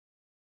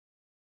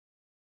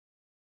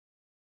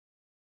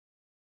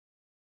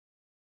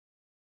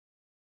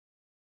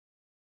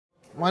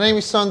My name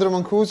is Sandro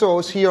Mancuso. I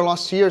was here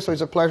last year, so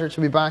it's a pleasure to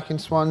be back in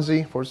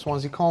Swansea for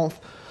SwanseaCon.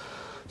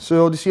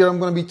 So this year I'm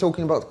going to be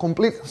talking about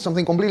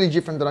something completely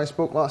different than I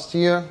spoke last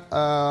year.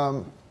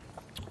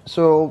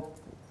 So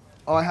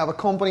I have a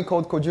company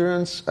called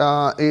Coherence.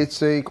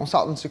 It's a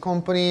consultancy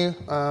company.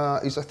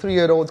 It's a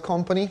 3-year-old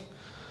company.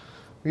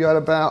 We are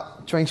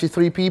about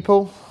 23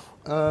 people,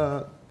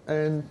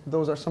 and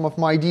those are some of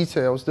my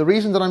details. The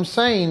reason that I'm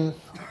saying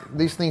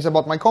these things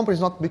about my company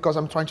is not because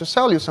I'm trying to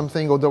sell you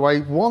something, although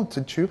I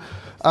wanted to,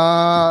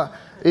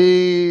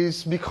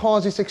 is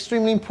because it's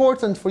extremely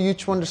important for you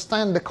to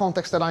understand the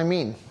context that I'm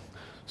in.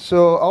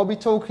 So I'll be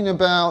talking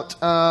about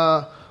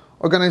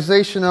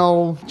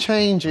organizational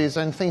changes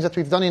and things that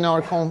we've done in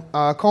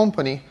our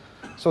company.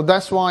 So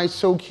that's why it's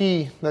so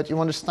key that you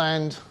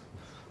understand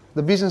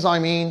the business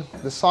I'm in,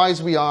 the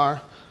size we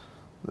are,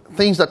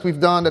 things that we've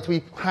done, that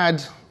we've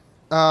had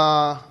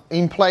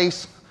in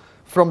place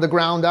from the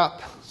ground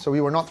up. So we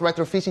were not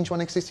retrofitting to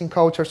an existing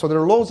culture. So there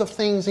are loads of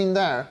things in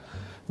there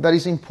that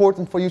is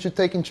important for you to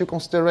take into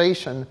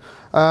consideration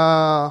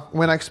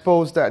when I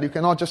expose that. You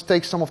cannot just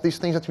take some of these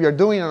things that we are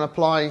doing and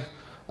apply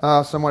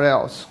somewhere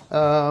else.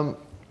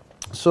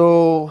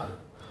 So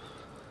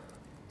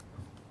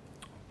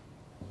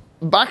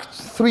back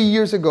 3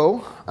 years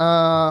ago,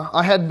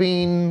 I had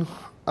been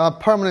a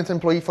permanent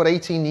employee for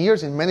 18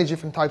 years in many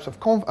different types of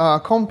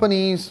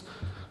companies,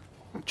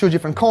 2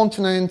 different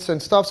continents and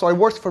stuff. So I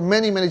worked for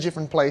many, many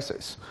different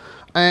places.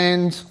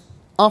 And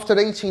after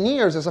 18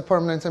 years as a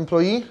permanent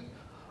employee,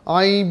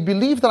 I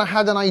believed that I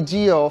had an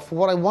idea of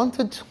what I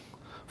wanted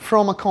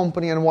from a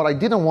company and what I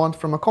didn't want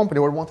from a company,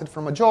 or wanted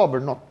from a job or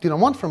didn't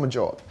want from a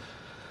job.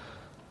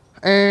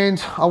 And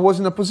I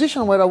was in a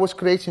position where I was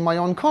creating my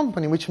own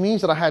company, which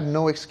means that I had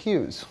no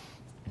excuse.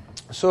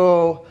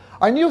 So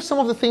I knew some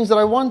of the things that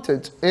I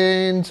wanted.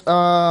 And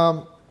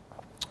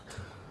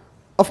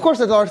of course,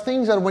 there are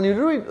things that when you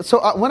do it, so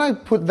when I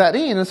put that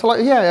in, it's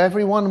like, yeah,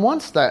 everyone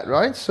wants that,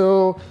 right?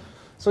 So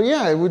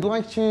yeah, I would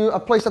like a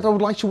place that I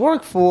would like to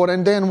work for,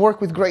 and then work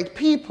with great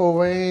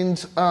people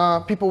and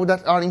people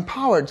that are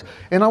empowered.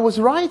 And I was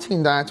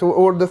writing that,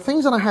 or the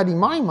things that I had in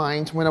my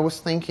mind when I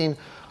was thinking,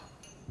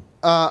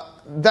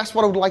 that's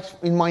what I would like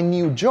in my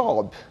new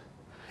job.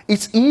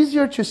 It's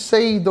easier to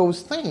say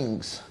those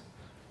things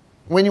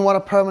when you are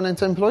a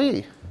permanent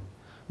employee,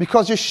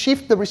 because you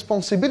shift the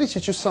responsibility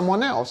to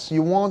someone else.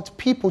 You want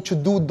people to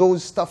do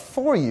those stuff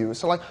for you.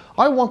 So like,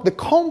 I want the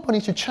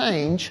company to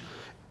change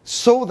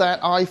so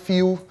that I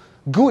feel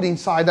good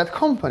inside that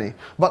company.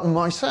 But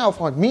myself,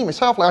 like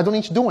I don't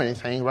need to do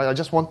anything, right? I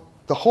just want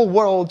the whole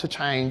world to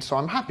change, so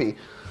I'm happy.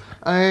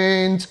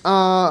 And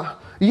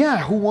yeah,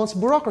 who wants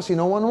bureaucracy?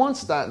 No one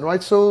wants that,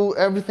 right? So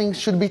everything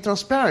should be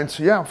transparent.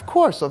 Yeah, of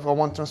course I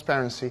want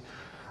transparency.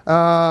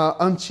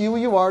 Until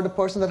you are the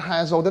person that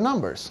has all the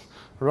numbers.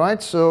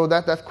 Right, so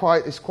that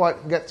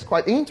gets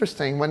quite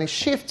interesting when it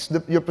shifts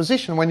your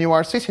position. When you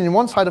are sitting on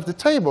one side of the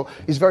table,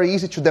 it's very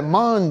easy to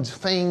demand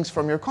things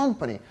from your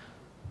company.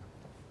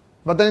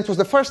 But then it was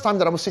the first time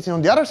that I was sitting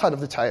on the other side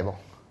of the table.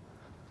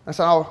 I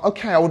said, oh,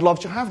 okay, I would love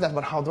to have that,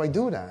 but how do I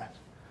do that?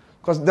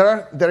 Because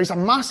there is a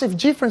massive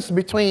difference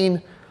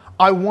between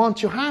I want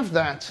to have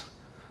that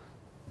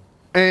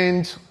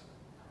and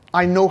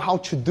I know how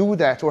to do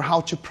that or how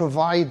to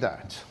provide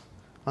that,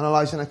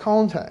 analyzing a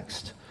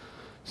context.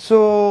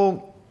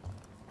 So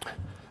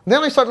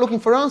then I started looking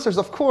for answers,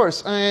 of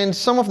course, and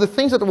some of the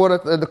things that were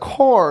at the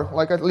core,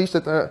 like at least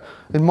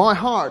in my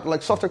heart,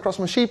 like software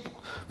craftsmanship,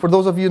 for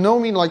those of you who know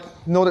me, like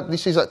know that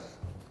this is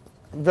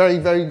very,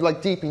 very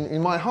like deep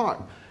in my heart.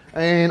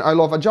 And I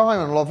love Agile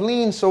and I love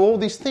Lean, so all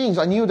these things,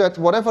 I knew that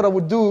whatever I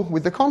would do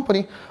with the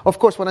company, of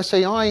course, when I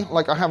say I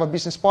have a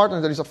business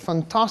partner that is a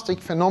fantastic,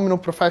 phenomenal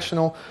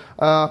professional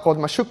called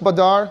Mashuk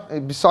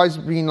Badar. Besides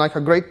being like a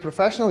great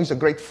professional, he's a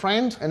great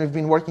friend, and we've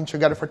been working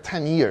together for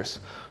 10 years.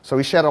 So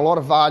we share a lot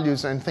of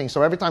values and things.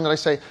 So every time that I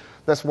say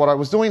that's what I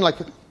was doing, like,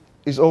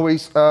 is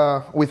always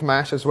with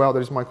Mash as well. That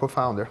is my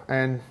co-founder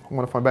and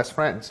one of my best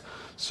friends.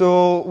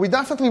 So we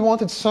definitely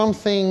wanted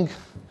something.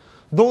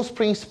 Those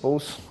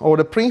principles, or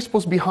the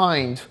principles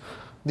behind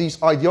these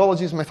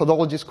ideologies,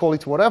 methodologies, call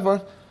it whatever,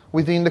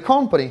 within the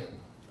company.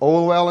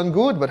 All well and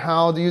good, but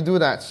how do you do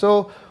that?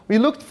 So we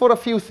looked for a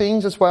few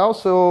things as well.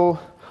 So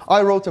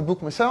I wrote a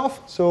book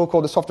myself, so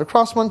called The Software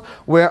Craftsman,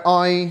 where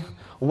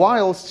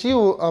while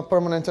still a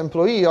permanent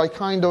employee, I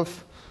kind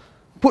of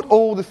put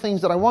all the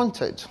things that I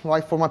wanted,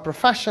 right, for my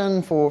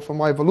profession, for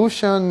my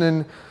evolution,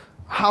 and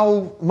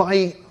how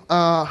my,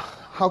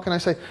 how can I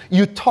say,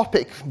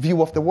 utopic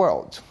view of the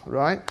world,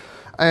 right?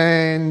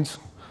 And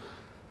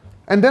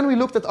then we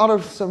looked at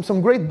some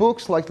great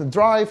books like The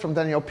Drive from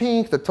Daniel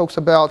Pink that talks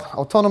about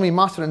autonomy,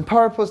 mastery, and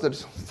purpose.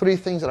 There's 3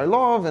 things that I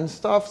love and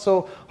stuff.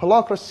 So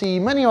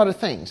holacracy, many other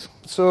things.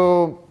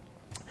 So,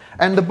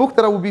 and the book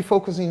that I will be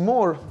focusing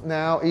more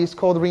now is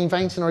called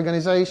Reinventing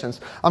Organizations.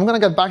 I'm going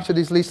to get back to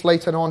this list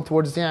later on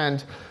towards the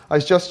end.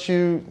 It's just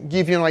to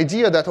give you an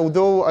idea that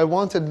although I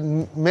wanted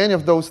many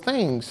of those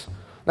things,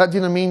 that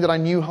didn't mean that I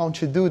knew how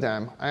to do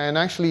them. And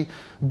actually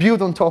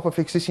build on top of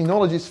existing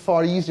knowledge is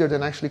far easier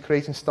than actually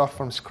creating stuff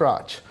from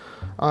scratch.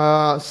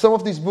 Some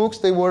of these books,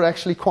 they were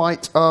actually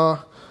quite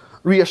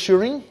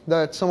reassuring,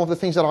 that some of the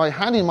things that I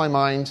had in my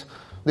mind,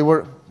 there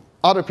were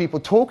other people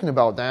talking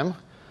about them.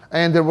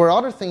 And there were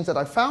other things that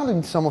I found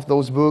in some of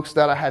those books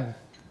that I had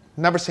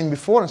never seen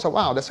before, and so,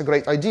 wow, that's a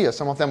great idea.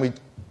 Some of them we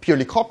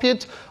purely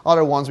copied,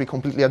 other ones we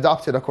completely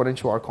adapted according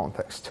to our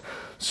context.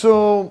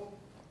 So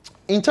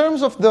in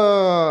terms of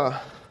the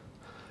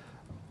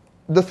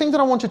thing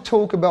that I want to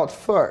talk about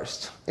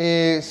first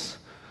is,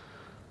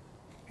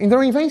 in the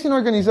reinventing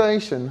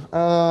organization,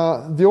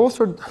 the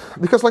author,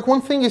 because like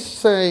one thing is to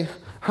say,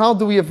 how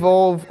do we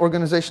evolve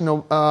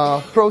organizational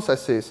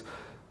processes?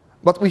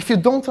 But if you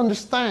don't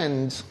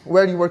understand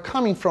where you are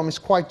coming from, it's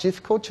quite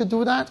difficult to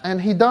do that. And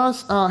he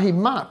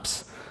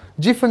maps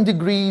different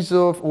degrees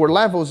of, or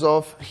levels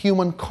of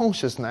human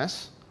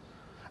consciousness,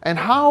 and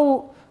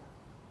how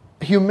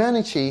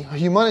humanity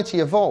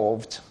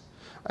evolved,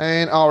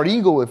 and our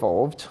ego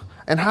evolved,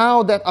 and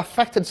how that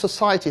affected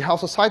society, how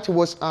society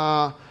was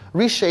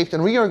reshaped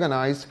and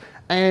reorganized,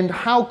 and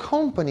how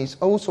companies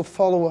also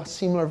follow a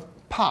similar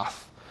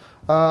path.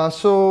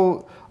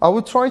 So I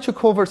will try to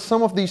cover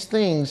some of these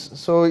things,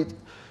 so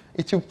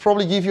it will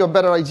probably give you a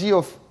better idea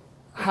of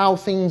how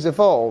things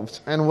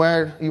evolved and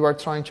where you are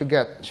trying to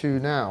get to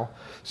now.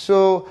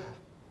 So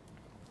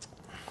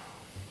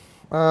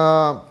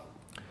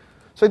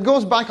it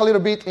goes back a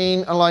little bit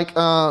in like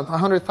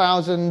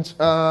 100,000,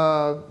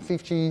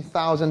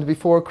 50,000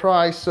 before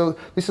Christ. So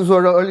this is the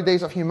early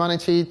days of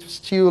humanity,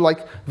 still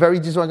like very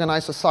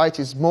disorganized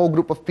society, small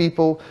group of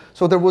people.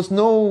 So there was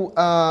no,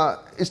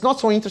 it's not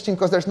so interesting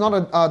because there's not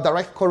a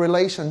direct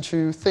correlation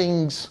to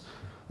things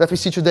that we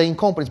see today in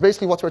companies.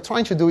 Basically, what we're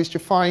trying to do is to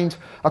find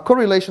a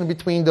correlation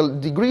between the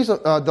degrees,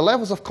 the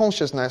levels of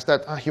consciousness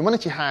that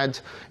humanity had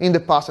in the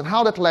past and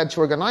how that led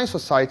to organized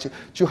society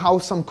to how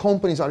some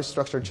companies are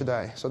structured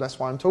today. So that's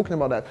why I'm talking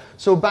about that.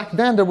 So back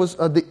then, there was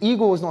the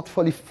ego was not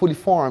fully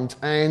formed,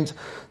 and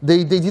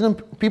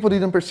people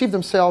didn't perceive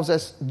themselves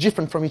as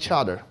different from each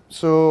other.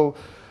 So,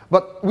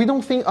 but I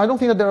don't think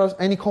that there are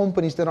any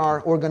companies that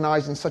are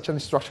organized in such a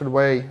structured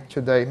way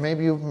today.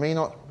 Maybe you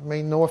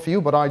may know a few,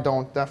 but I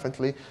don't,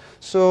 definitely.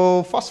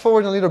 So fast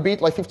forward a little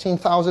bit, like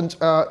 15,000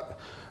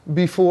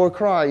 before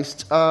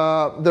Christ,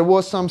 there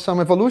was some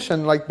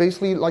evolution. Like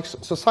basically, like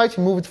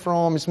society moved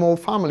from small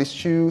families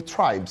to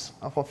tribes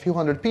of a few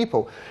hundred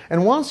people.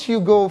 And once you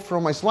go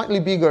from a slightly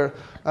bigger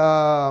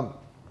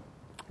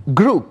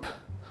group,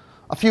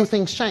 a few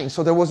things change.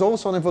 So there was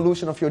also an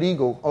evolution of your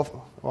ego, of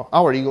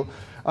our ego.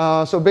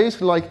 So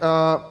basically, like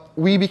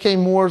we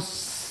became more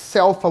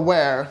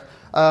self-aware.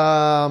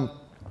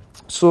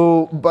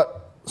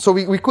 So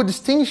we could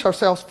distinguish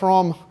ourselves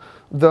from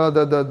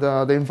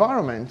the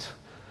environment,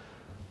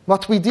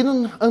 but we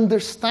didn't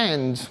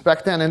understand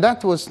back then. And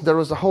there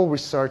was a whole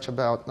research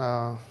about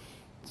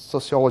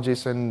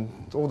sociologists and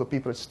all the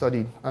people that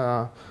studied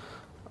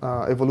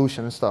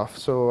evolution and stuff.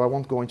 So I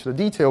won't go into the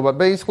detail, but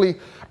basically,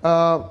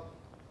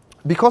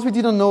 because we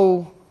didn't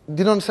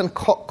understand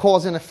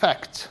cause and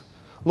effect,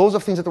 loads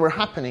of things that were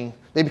happening,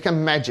 they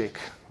became magic,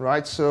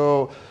 right?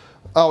 So,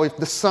 if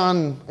the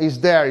sun is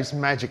there, it's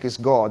magic, it's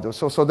God.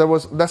 So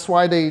that's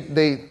why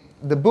the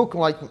book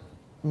like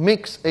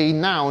mix a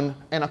noun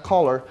and a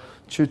color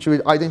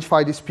to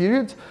identify this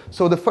period.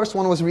 So the first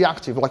one was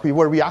reactive, like we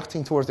were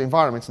reacting towards the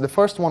environment. So the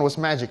first one was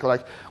magic,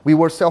 like we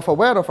were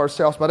self-aware of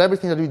ourselves, but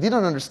everything that we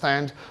didn't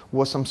understand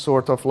was some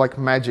sort of like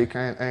magic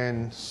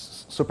and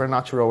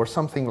supernatural or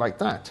something like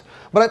that.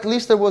 But at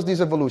least there was this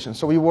evolution.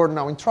 So we were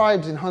now in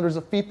tribes, in hundreds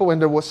of people, and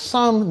there was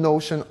some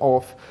notion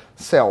of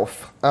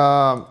self.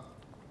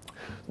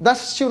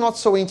 That's still not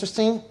so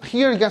interesting.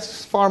 Here it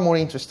gets far more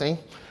interesting.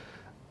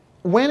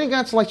 When it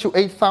gets like to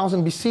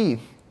 8,000 BC,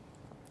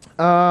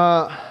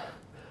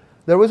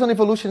 there was an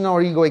evolution in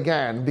our ego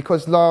again,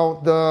 because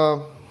now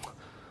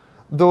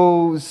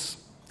those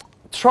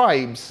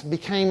tribes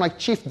became like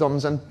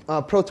chiefdoms and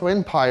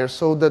proto-empires,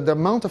 so the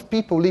amount of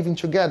people living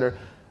together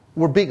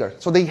were bigger.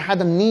 So they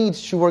had a need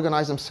to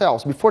organize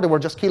themselves. Before they were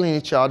just killing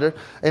each other,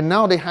 and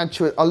now they had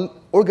to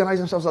organize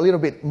themselves a little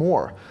bit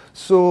more.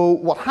 So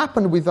what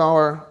happened with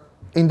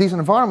in this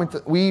environment,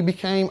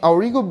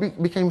 our ego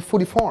became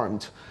fully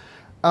formed.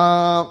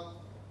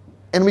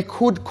 And we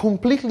could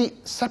completely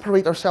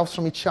separate ourselves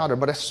from each other.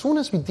 But as soon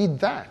as we did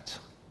that,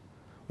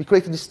 we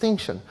created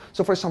distinction.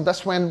 So for example,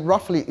 that's when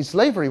roughly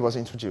slavery was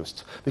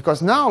introduced.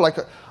 Because now, like,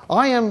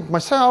 I am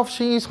myself,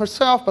 she is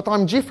herself, but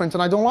I'm different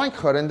and I don't like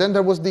her. And then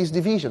there was this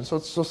division. So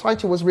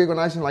society was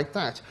reorganizing like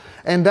that.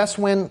 And that's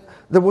when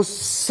there was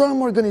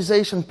some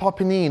organization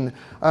popping in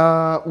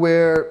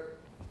where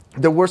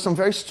there were some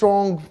very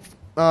strong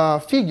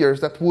figures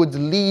that would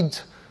lead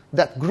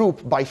that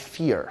group by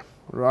fear,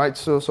 right?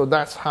 So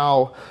that's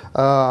how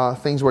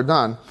things were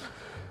done.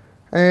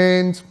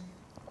 And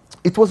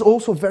it was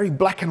also very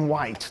black and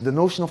white. The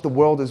notion of the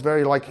world is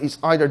very like, it's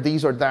either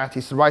this or that,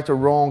 it's right or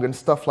wrong, and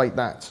stuff like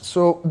that.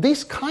 So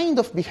this kind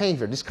of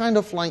behavior, this kind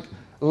of like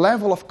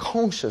level of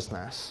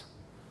consciousness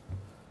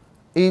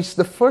is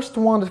the first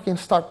one that can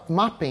start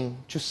mapping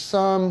to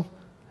some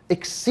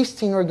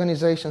existing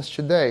organizations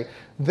today.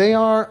 They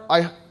are,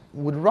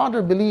 would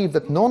rather believe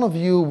that none of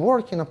you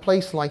work in a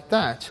place like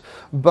that,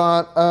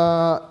 but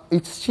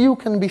it still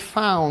can be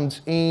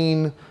found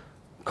in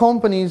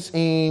companies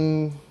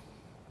in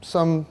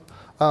some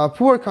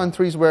poor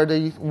countries where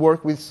they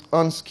work with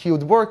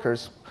unskilled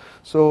workers.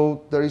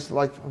 So there is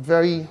like a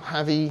very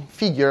heavy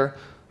figure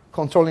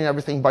controlling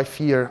everything by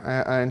fear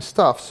and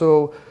stuff.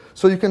 So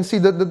you can see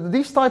that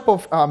this type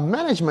of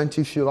management,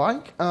 if you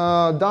like,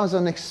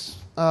 doesn't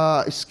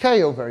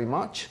scale very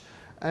much,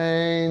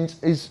 and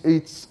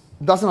it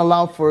doesn't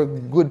allow for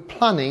good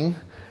planning,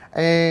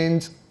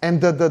 and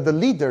the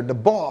leader, the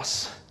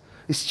boss,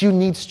 still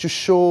needs to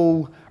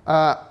show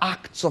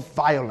acts of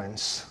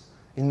violence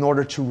in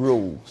order to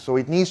rule. So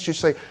it needs to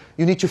say,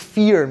 you need to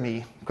fear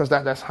me, because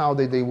that's how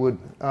they would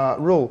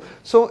rule.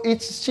 So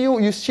it's still,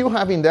 you still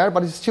have in there,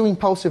 but it's still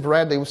impulsive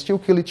red. They will still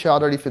kill each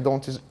other if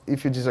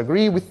you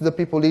disagree with the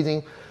people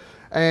leading.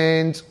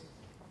 And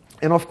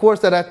of course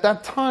that at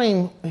that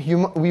time,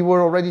 we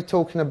were already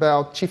talking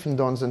about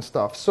chiefdoms and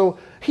stuff. So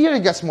here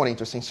it gets more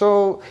interesting.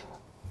 So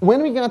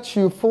when we get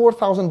to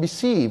 4000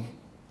 BC,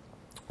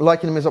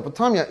 like in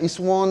Mesopotamia, is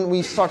when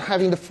we start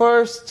having the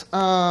first,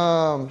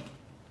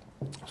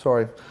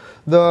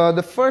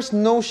 the first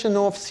notion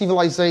of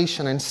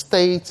civilization and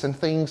states and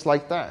things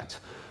like that.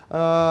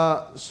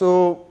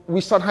 So we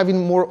start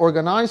having more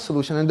organized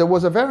solution, and there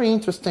was a very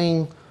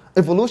interesting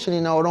evolution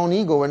in our own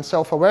ego and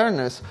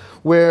self-awareness,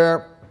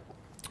 where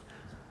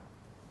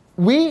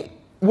we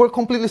were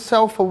completely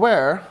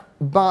self-aware,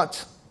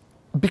 but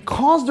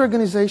because the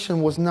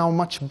organization was now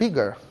much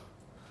bigger,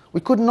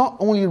 we could not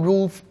only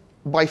rule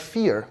by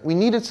fear. We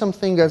needed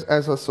something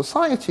as a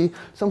society,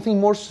 something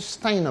more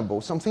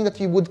sustainable, something that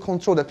you would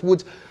control, that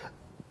would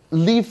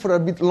live for a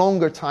bit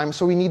longer time.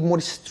 So we need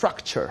more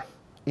structure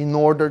in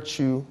order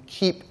to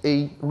keep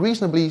a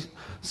reasonably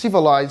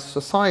civilized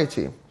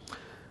society.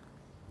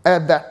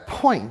 At that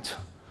point,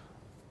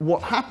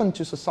 what happened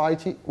to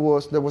society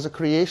was there was a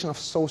creation of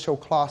social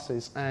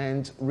classes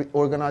and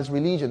organized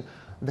religion,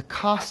 the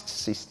caste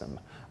system,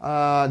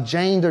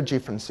 gender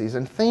differences,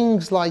 and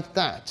things like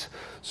that.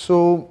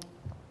 So,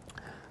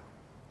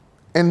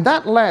 and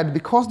that led,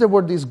 because there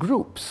were these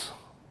groups,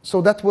 so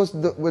that was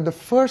the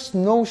first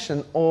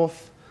notion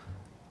of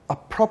a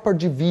proper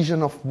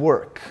division of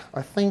work.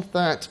 I think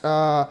that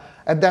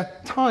at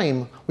that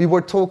time we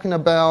were talking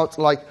about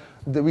like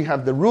we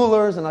have the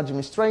rulers and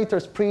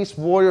administrators, priests,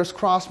 warriors,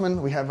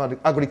 craftsmen. We have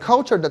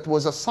agriculture that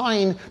was a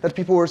sign that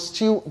people were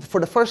still, for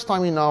the first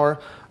time in our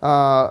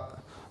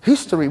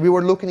history, we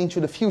were looking into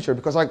the future,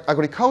 because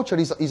agriculture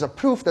is a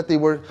proof that they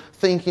were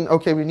thinking,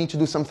 okay, we need to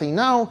do something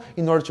now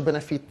in order to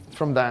benefit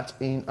from that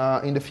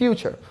in the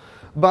future.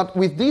 But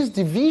with this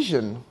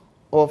division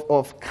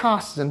of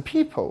castes and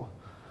people,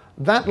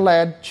 that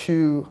led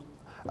to,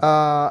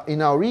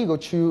 in our ego,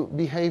 to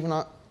behave in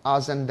a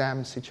us and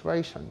them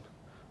situation,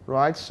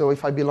 right? So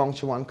if I belong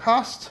to one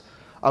caste,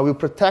 I will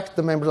protect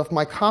the members of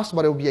my caste,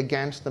 but I will be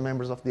against the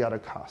members of the other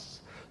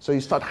castes. So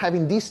you start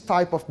having this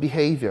type of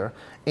behavior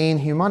in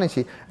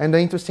humanity. And the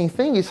interesting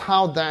thing is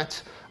how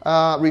that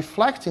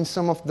reflects in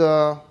some of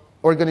the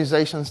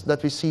organizations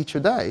that we see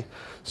today.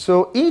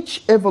 So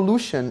each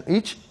evolution,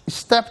 each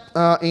step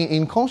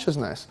in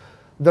consciousness,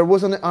 there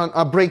was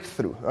a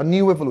breakthrough, a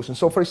new evolution.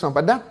 So for example,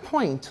 at that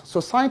point,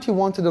 society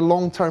wanted a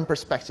long-term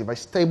perspective, a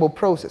stable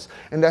process.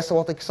 And that's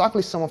what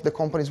exactly some of the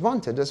companies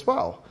wanted as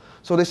well.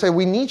 So they say,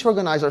 we need to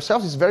organize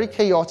ourselves. It's very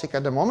chaotic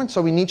at the moment,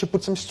 so we need to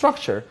put some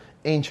structure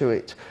into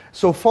it.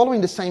 So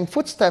following the same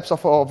footsteps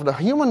of the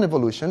human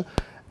evolution,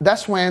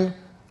 that's when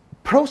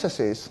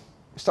processes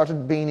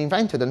started being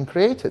invented and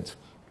created,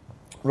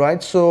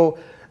 right? So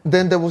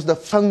then there was the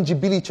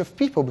fungibility of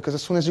people, because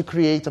as soon as you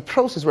create a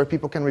process where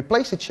people can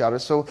replace each other,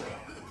 so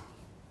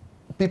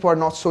people are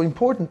not so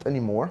important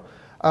anymore,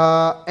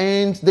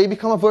 and they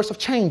become averse of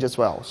change as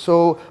well.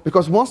 So,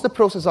 because once the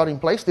processes are in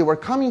place, they were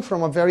coming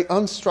from a very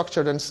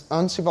unstructured and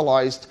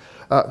uncivilized,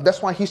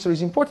 that's why history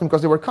is important,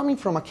 because they were coming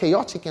from a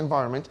chaotic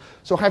environment.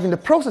 So having the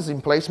process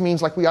in place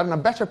means like we are in a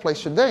better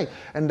place today,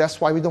 and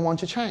that's why we don't want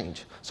to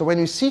change. So when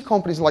you see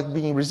companies like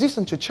being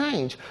resistant to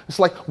change, it's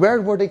like, where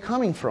were they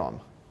coming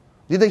from?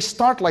 Did they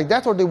start like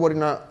that, or they were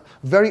in a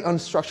very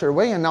unstructured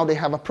way, and now they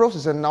have a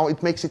process, and now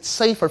it makes it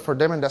safer for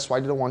them, and that's why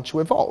they don't want to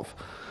evolve.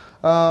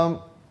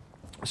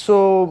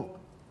 So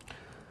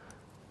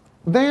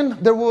then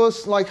there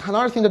was like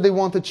another thing that they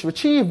wanted to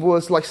achieve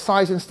was like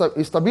size and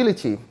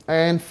stability.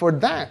 And for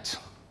that,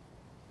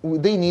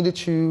 they needed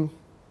to,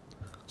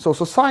 so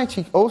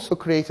society also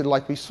created,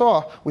 like we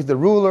saw, with the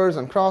rulers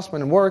and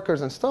craftsmen and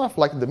workers and stuff,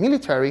 like the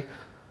military,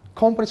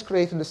 companies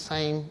created the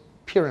same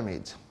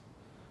pyramid,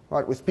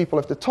 right? With people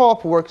at the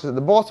top, workers at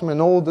the bottom,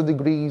 and all the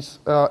degrees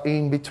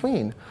in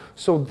between.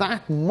 So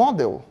that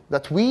model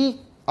that we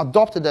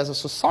adopted as a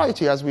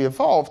society as we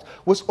evolved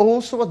was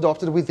also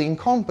adopted within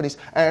companies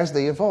as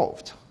they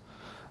evolved.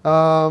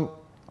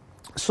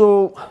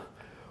 So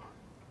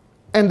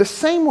And the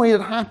same way it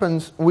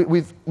happens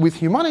with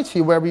humanity,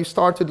 where we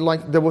started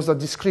like there was a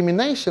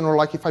discrimination, or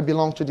like if I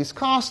belong to this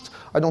caste,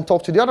 I don't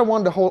talk to the other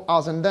one, the whole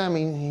us and them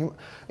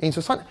in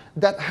society.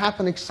 That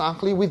happened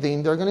exactly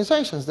within the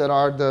organizations that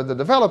are the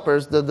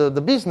developers,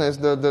 the business,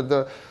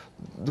 the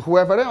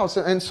whoever else.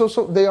 And so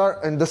they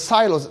are, and the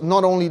silos,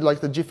 not only like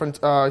the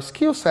different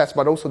skill sets,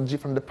 but also the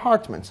different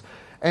departments.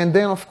 And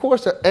then, of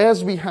course,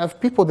 as we have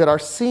people that are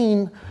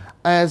seen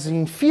as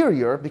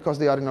inferior because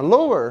they are in a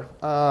lower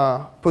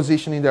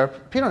position in their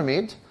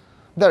pyramid,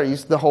 there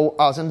is the whole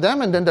us and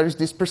them, and then there is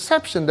this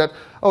perception that,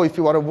 oh, if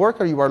you are a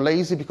worker, you are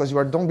lazy because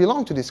you don't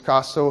belong to this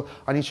caste, so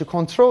I need to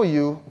control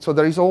you. So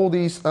there is all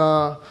these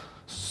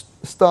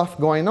stuff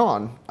going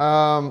on.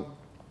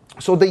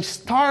 So they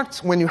start,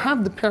 when you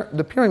have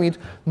the pyramid,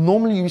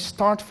 normally you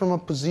start from a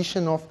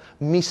position of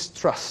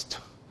mistrust.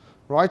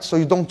 Right? So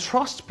you don't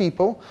trust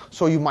people,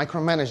 so you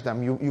micromanage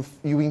them.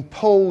 You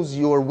impose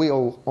your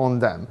will on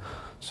them.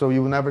 So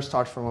you will never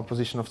start from a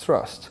position of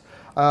trust.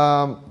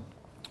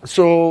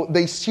 So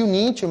they still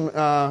need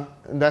to,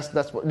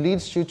 that's what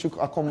leads you to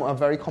a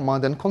very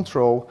command and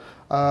control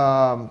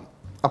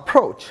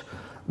approach.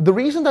 The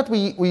reason that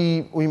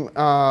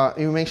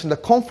you mentioned the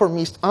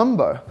conformist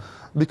amber,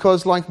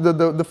 because like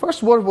the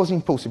first word was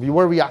impulsive, you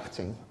were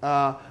reacting.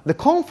 The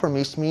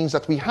conformist means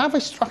that we have a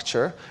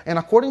structure, and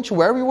according to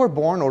where you were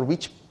born or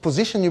which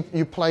position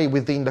you play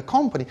within the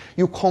company,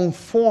 you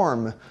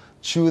conform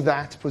to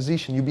that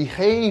position. You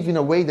behave in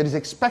a way that is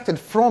expected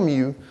from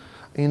you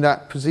in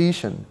that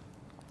position.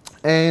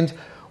 And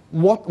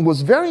what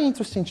was very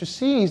interesting to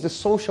see is the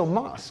social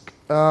mask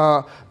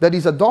that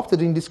is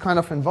adopted in this kind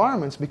of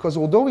environments, because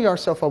although we are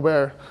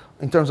self-aware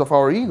in terms of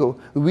our ego,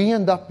 we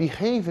end up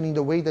behaving in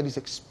the way that is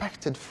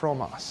expected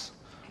from us,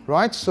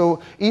 right?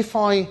 So if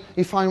I'm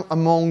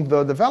among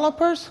the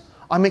developers,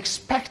 I'm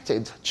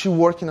expected to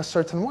work in a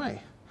certain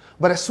way.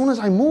 But as soon as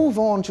I move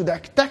on to the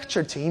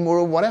architecture team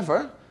or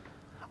whatever,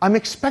 I'm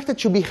expected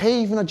to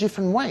behave in a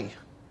different way.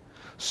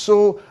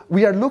 So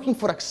we are looking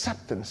for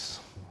acceptance,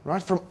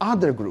 right, from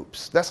other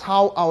groups. That's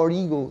how our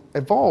ego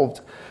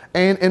evolved.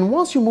 And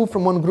once you move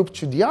from one group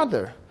to the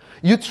other,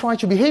 you try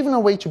to behave in a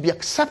way to be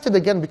accepted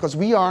again, because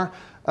we are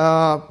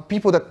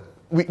people that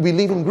we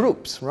live in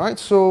groups, right?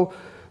 So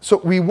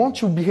we want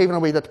to behave in a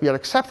way that we are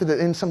accepted,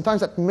 and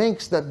sometimes that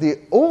makes that the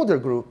older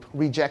group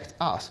reject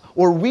us,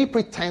 or we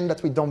pretend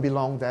that we don't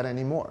belong there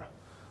anymore,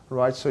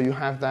 right? So you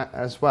have that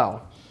as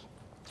well.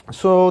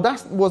 So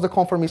that was the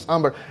conformist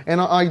amber, and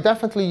I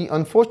definitely,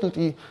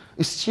 unfortunately,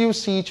 still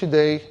see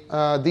today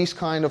this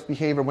kind of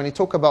behavior when you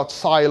talk about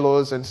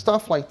silos and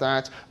stuff like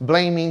that,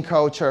 blaming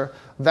culture.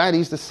 That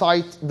is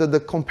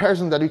the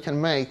comparison that we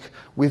can make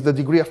with the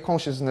degree of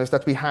consciousness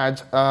that we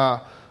had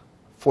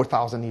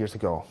 4,000 years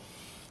ago.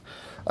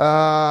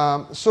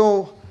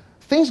 So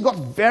things got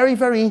very,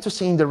 very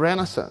interesting in the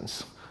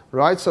Renaissance,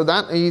 right? So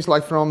that is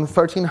like from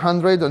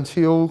 1300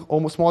 until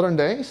almost modern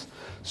days.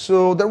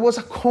 So there was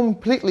a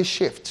completely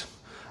shift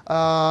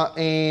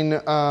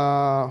in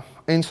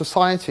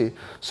society.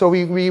 So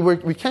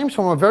we came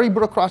from a very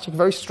bureaucratic,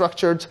 very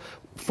structured,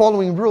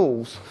 following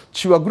rules,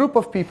 to a group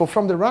of people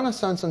from the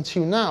Renaissance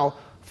until now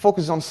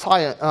focused on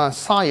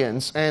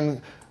science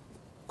and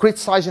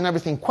criticizing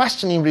everything,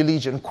 questioning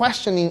religion,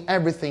 questioning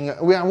everything.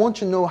 I want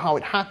to know how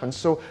it happens.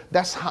 So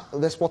that's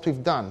what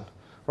we've done,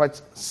 right?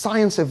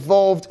 Science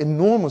evolved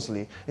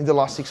enormously in the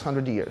last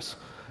 600 years.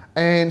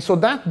 And so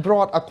that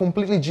brought a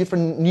completely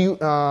different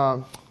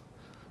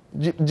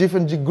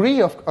different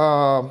degree of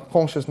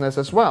consciousness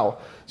as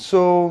well.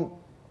 So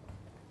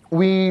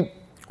we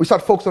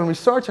start focusing on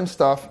research and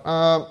stuff.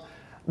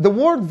 The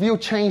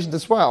worldview changed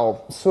as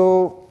well.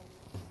 So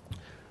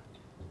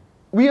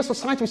we as a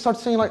society, we start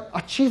saying like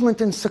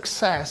achievement and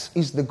success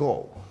is the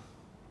goal,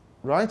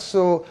 right?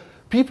 So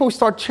people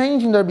start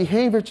changing their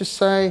behavior to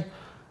say,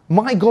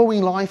 my goal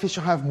in life is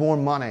to have more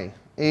money,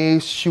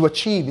 is to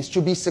achieve, is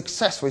to be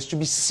successful, is to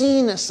be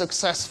seen as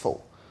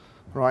successful,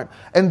 right?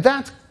 And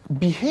that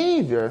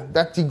behavior,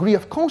 that degree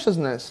of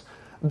consciousness,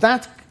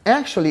 that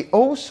actually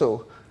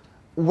also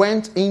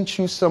went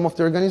into some of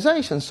the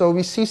organizations. So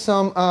we see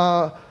some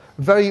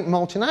very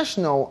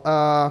multinational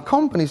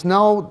companies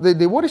now,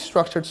 they were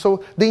structured,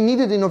 so they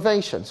needed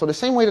innovation. So the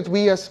same way that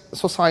we as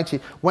society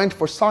went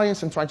for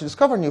science and tried to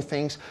discover new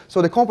things,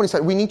 so the company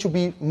said we need to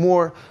be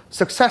more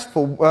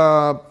successful,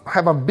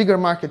 have a bigger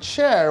market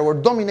share or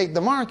dominate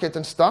the market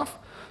and stuff.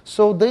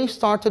 So they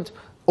started,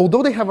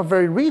 although they have a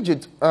very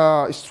rigid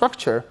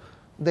structure,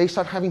 they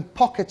start having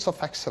pockets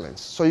of excellence.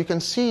 So you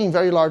can see in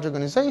very large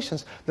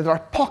organizations that there are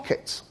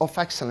pockets of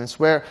excellence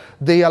where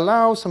they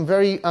allow some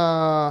very,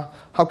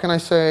 how can I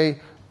say,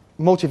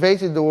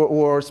 motivated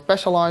or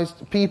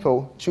specialized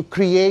people to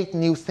create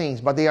new things,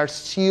 but they are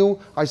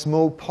still a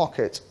small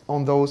pocket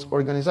on those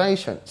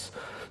organizations.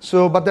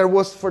 So, but there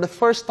was, for the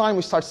first time,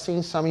 we start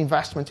seeing some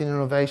investment in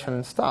innovation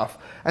and stuff.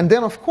 And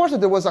then, of course,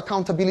 there was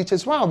accountability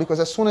as well, because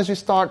as soon as you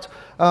start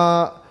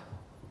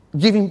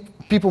giving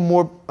people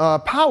more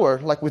power,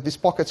 like with these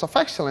pockets of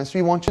excellence,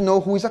 we want to know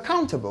who is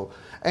accountable.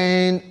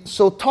 And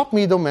so top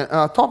management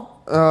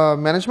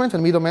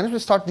and middle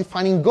management start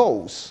defining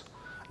goals.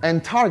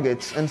 and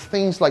targets and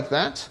things like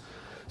that.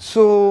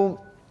 So,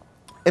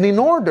 and in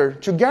order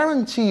to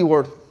guarantee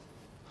or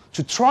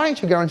to try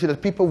to guarantee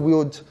that people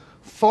would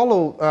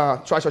follow,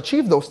 try to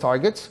achieve those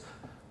targets,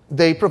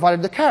 they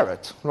provided the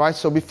carrot, right?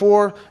 So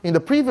before, in the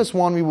previous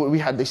one, we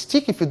had the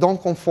stick. If you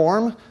don't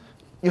conform,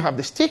 you have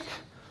the stick.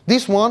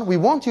 This one, we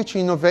want you to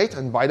innovate,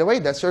 and by the way,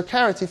 that's your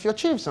carrot if you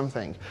achieve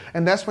something.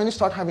 And that's when you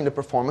start having the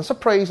performance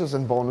appraisals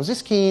and bonus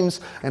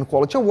schemes and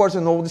quality awards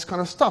and all this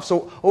kind of stuff.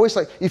 So always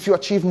like, if you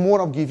achieve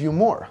more, I'll give you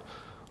more,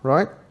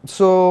 right?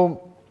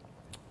 So,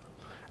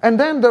 and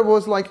then there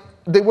was like,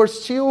 they were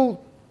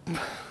still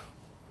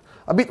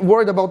a bit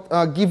worried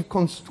about give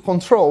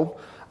control,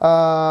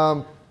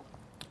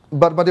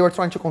 but they were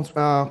trying to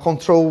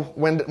control,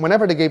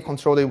 whenever they gave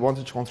control, they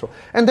wanted to control.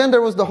 And then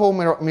there was the whole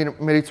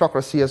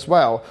meritocracy as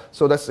well.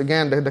 So that's,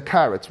 again, the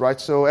carrot, right?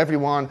 So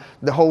everyone,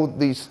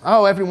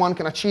 everyone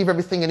can achieve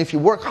everything, and if you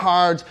work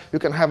hard, you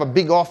can have a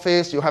big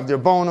office, you have their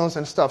bonus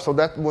and stuff. So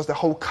that was the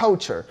whole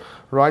culture,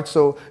 right?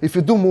 So if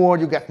you do more,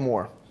 you get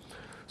more.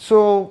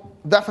 So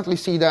definitely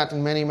see that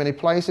in many, many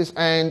places.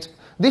 And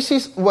this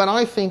is what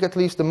I think, at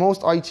least, the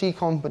most IT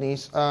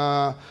companies,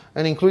 and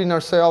including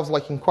ourselves,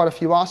 like in quite a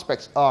few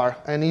aspects, are,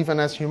 and even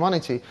as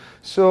humanity.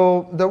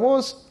 So there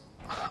was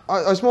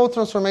a small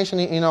transformation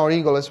in our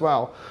ego as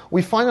well.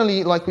 We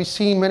finally, like we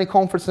see in many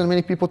conferences and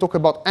many people talk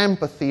about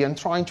empathy and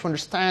trying to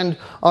understand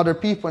other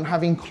people and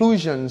have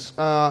inclusions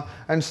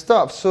and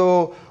stuff.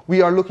 So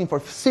we are looking for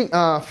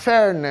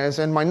fairness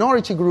and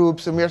minority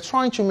groups, and we are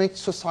trying to make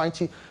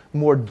society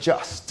more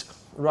just,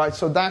 right?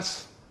 So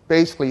that's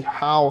basically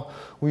how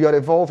we are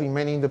evolving,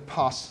 many in the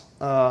past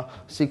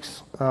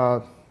 6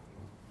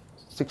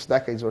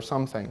 decades or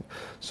something.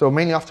 So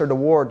mainly after the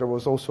war, there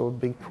was also a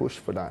big push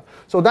for that.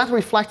 So that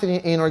reflected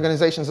in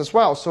organizations as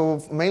well.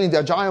 So mainly the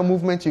agile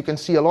movement, you can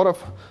see a lot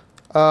of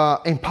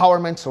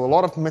empowerment, so a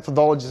lot of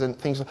methodologies and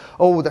things.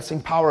 Oh, that's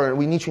empower.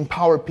 We need to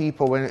empower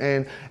people,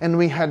 and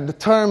we had the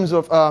terms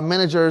of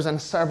managers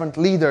and servant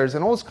leaders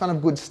and all this kind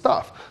of good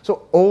stuff.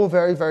 So all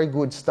very, very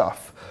good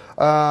stuff.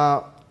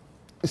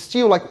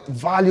 Still like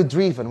value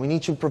driven. We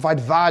need to provide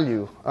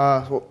value.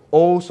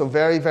 Also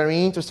very,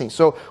 very interesting.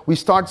 So we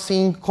start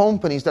seeing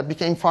companies that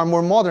became far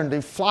more modern.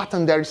 They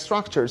flattened their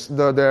structures,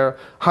 their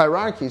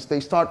hierarchies. They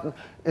start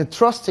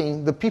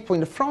trusting the people in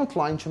the front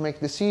line to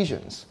make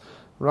decisions,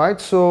 right?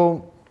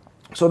 So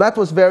that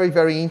was very,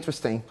 very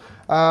interesting.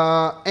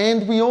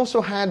 And we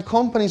also had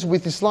companies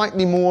with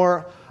slightly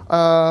more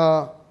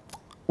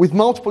with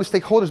multiple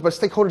stakeholders, but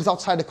stakeholders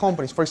outside the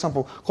companies. For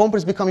example,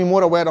 companies becoming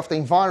more aware of the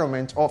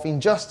environment, of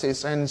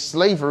injustice and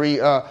slavery,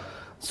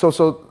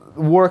 so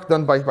work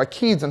done by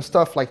kids and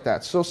stuff like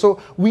that.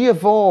 So we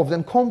evolved,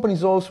 and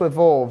companies also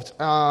evolved.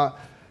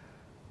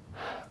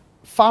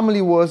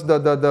 Family was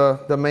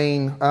the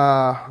main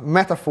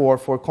metaphor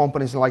for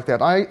companies like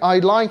that. I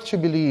like to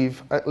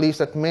believe, at least,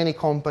 that many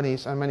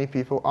companies and many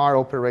people are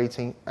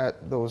operating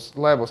at those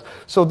levels.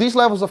 So these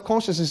levels of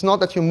consciousness is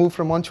not that you move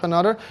from one to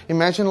another.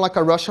 Imagine like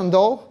a Russian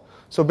doll.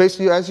 So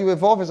basically, as you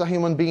evolve as a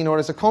human being or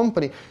as a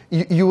company,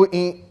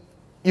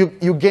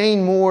 you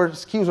gain more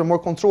skills or more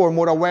control or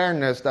more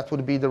awareness, that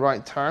would be the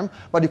right term,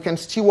 but you can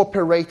still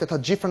operate at a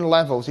different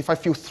levels. If I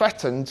feel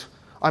threatened,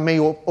 I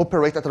may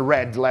operate at a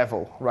red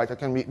level, right? I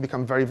can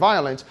become very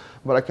violent,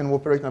 but I can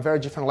operate in a very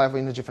different level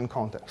in a different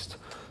context.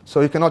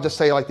 So you cannot just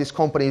say, like, this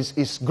company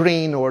is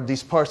green or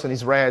this person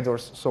is red or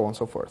so on and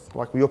so forth.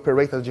 Like, we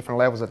operate at different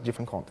levels at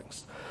different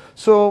contexts.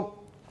 So,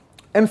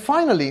 and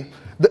finally,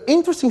 the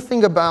interesting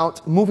thing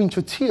about moving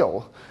to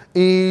Teal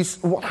is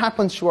what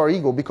happens to our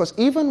ego. Because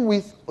even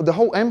with the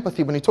whole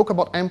empathy, when you talk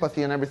about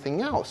empathy and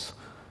everything else,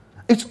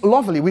 it's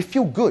lovely. We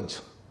feel good.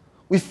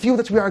 We feel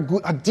that we are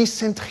a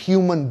decent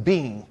human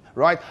being.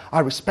 Right?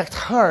 I respect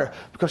her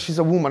because she's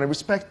a woman. I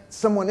respect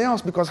someone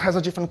else because has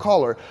a different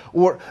color.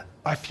 Or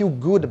I feel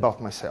good about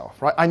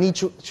myself. Right? I need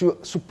to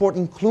support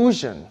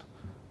inclusion,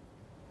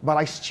 but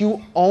I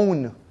still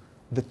own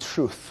the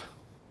truth.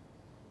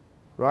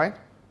 Right?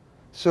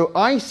 So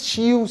I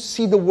still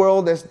see the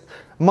world as,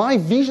 my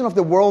vision of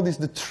the world is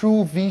the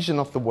true vision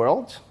of the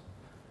world,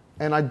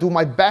 and I do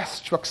my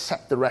best to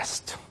accept the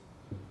rest.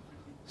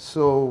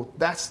 So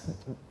that's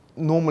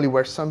normally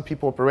where some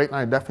people operate, and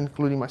I definitely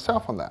including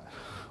myself on that,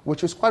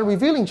 which is quite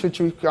revealing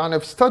to kind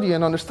of study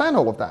and understand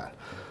all of that.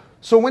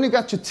 So when you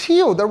got to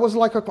Teal, there was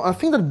like a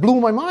thing that blew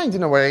my mind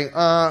in a way.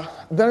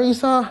 There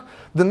is the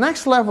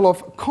next level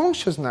of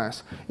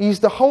consciousness is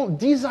the whole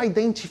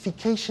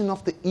disidentification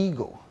of the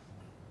ego.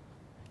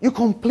 You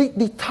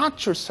completely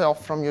detach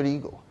yourself from your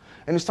ego,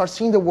 and you start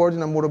seeing the world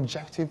in a more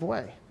objective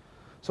way.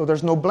 So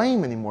there's no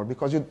blame anymore,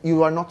 because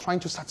you are not trying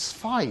to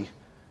satisfy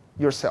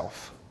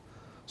yourself.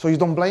 So you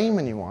don't blame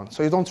anyone.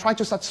 So you don't try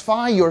to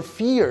satisfy your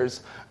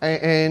fears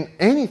and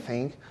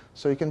anything,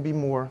 so you can be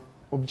more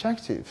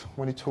objective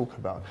when you talk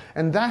about.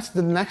 And that's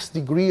the next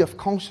degree of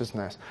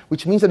consciousness,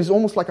 which means that it's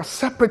almost like a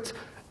separate,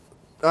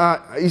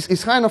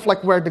 it's kind of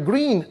like where the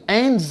green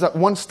ends at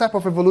one step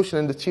of evolution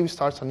and the Teal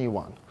starts a new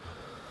one.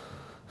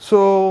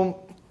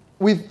 So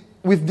with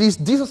this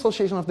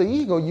disassociation of the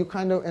ego, you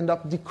kind of end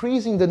up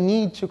decreasing the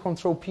need to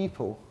control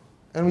people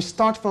And we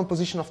start from a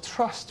position of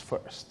trust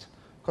first,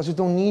 because you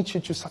don't need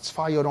to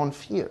satisfy your own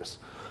fears,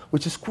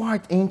 which is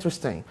quite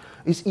interesting.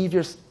 It's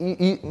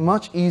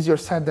much easier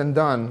said than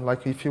done,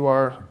 like if you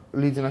are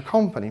leading a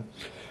company.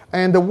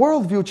 And the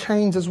worldview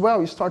changes as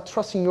well. You start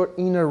trusting your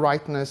inner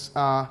rightness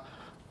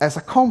as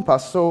a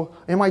compass. So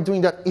am I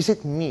doing that? Is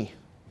it me?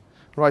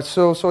 Right?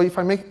 So if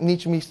I need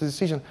to make the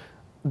decision,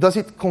 does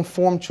it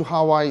conform to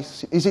how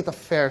is it a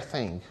fair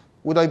thing?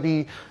 Would I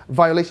be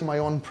violating my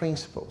own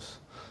principles?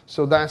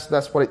 So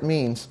that's what it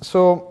means.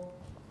 So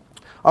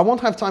I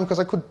won't have time because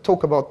I could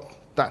talk about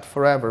that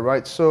forever,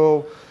 right?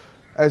 So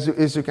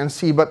as you can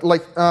see, but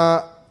like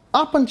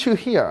up until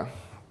here,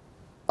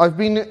 I've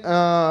been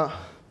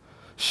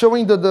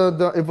showing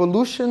the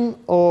evolution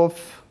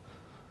of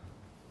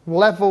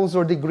levels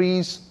or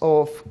degrees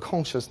of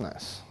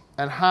consciousness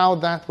and how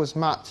that was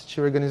mapped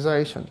to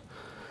organization.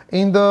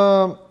 In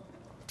the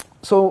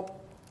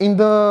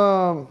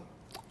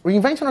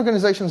Reinventing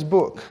Organizations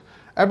book,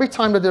 every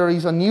time that there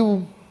is a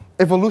new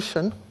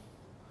evolution,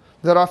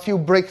 there are a few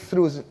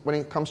breakthroughs when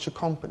it comes to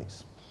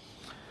companies.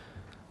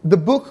 The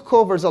book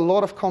covers a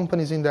lot of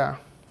companies in there,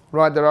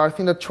 right? There are, I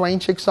think,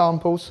 20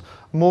 examples.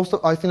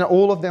 I think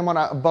all of them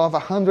are above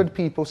 100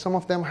 people. Some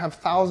of them have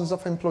thousands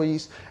of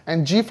employees,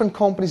 and different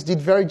companies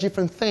did very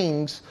different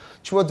things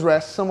to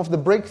address some of the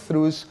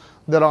breakthroughs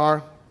that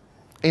are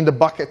in the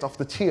bucket of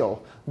the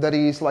teal, that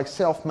is like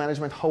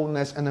self-management,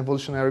 wholeness, and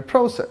evolutionary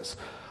process.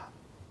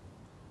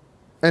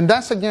 And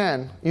that's,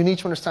 again, you need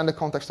to understand the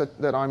context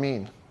that I'm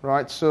in,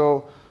 right?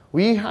 So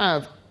we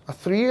have a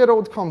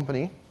 3-year-old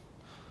company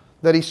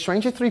that is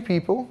 23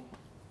 people.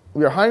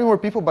 We are hiring more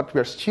people, but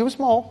we are still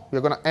small. We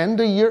are going to end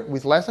the year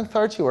with less than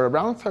 30 or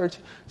around 30,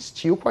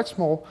 still quite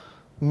small.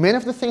 Many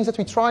of the things that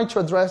we tried to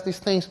address these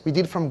things, we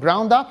did from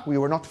ground up. We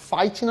were not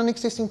fighting an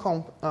existing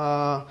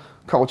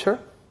culture,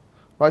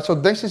 right? So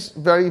this is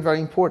very, very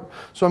important.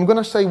 So I'm going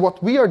to say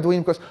what we are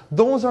doing, because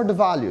those are the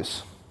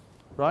values,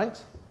 right?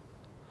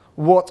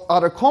 What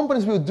other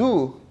companies will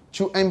do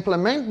to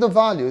implement the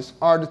values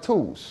are the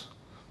tools.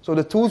 So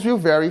the tools will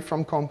vary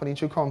from company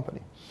to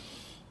company.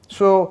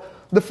 So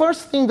the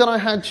first thing that I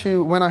had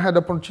to, when I had the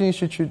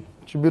opportunity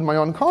to build my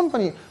own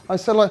company, I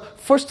said, like,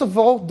 first of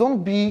all,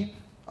 don't be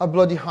a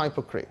bloody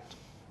hypocrite,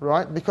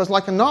 right? Because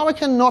like now I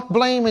cannot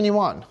blame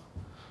anyone.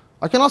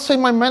 I cannot say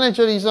my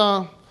manager is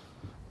a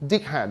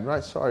dickhead,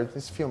 right? Sorry,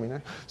 it's filming. Eh?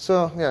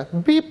 So yeah,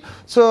 beep.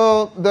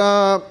 So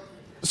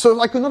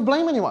I could not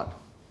blame anyone,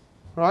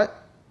 right?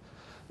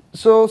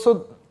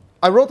 So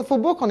I wrote a full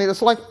book on it.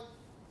 It's like,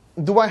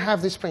 do I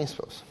have these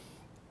principles?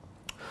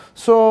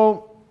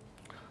 So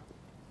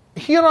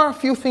here are a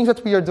few things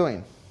that we are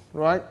doing,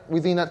 right,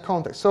 within that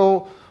context.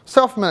 So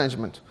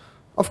self-management.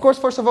 Of course,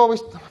 first of all,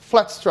 is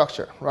flat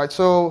structure, right?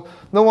 So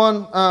no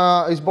one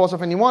is boss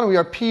of anyone. We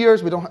are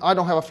peers. I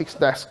don't have a fixed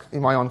desk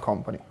in my own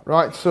company,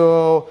 right?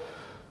 So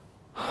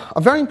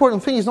a very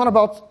important thing is not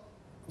about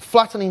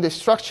flattening the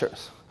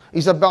structures.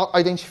 It's about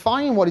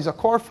identifying what is a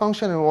core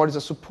function and what is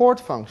a support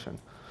function.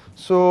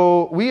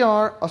 So we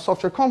are a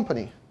software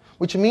company,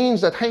 which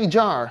means that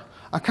HR,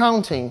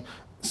 accounting,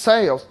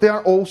 sales, they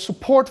are all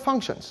support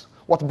functions.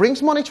 What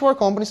brings money to our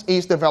companies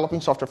is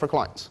developing software for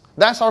clients.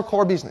 That's our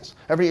core business.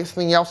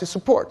 Everything else is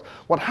support.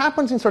 What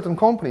happens in certain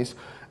companies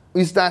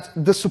is that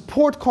the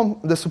support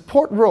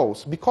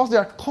roles, because they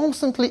are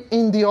constantly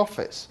in the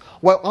office,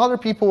 while other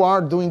people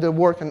are doing the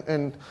work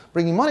and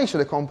bringing money to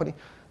the company,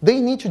 they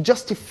need to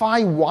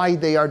justify why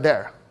they are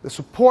there. The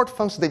support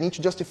functions, they need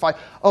to justify,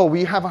 oh,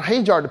 we have an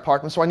HR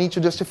department, so I need to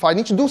justify, I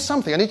need to do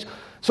something.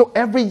 So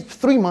every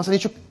 3 months, I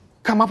need to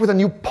come up with a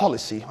new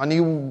policy, a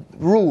new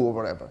rule or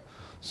whatever.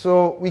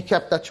 So we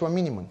kept that to a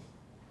minimum.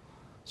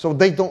 So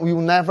we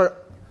will never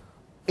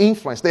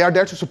influence. They are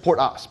there to support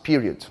us,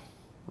 period.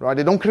 Right?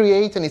 They don't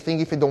create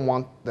anything if we don't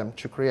want them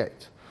to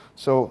create.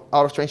 So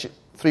out of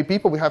 23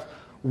 people, we have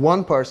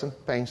one person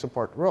playing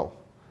support role.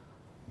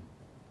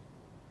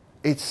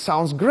 It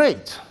sounds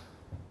great,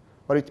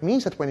 but it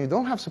means that when you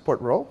don't have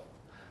support role,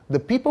 the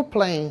people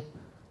playing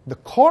the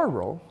core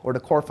role or the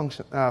core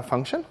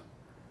function,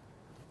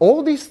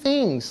 all these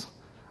things,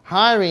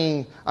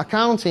 hiring,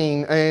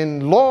 accounting,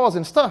 and laws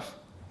and stuff,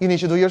 you need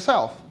to do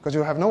yourself because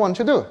you have no one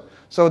to do.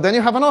 So then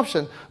you have an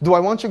option. Do I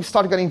want to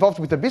start getting involved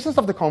with the business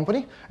of the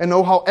company and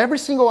know how every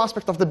single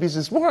aspect of the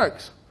business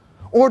works?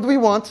 Or do we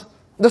want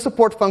the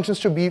support functions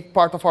to be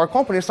part of our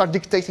company and start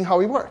dictating how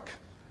we work?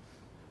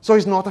 So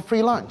it's not a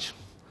free lunch.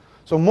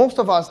 So most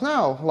of us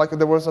now, like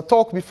there was a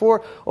talk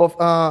before of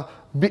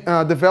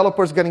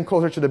developers getting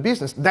closer to the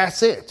business,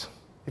 that's it.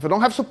 If you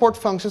don't have support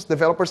functions,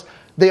 developers,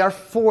 they are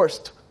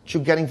forced to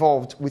get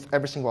involved with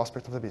every single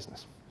aspect of the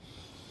business.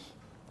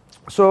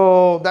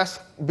 So that's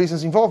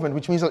business involvement,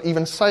 which means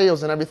even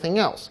sales and everything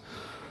else.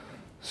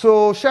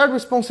 So shared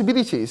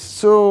responsibilities.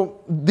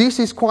 So this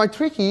is quite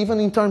tricky even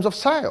in terms of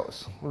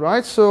sales,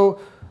 right? So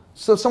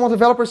some of the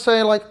developers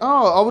say like,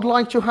 oh, I would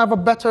like to have a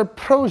better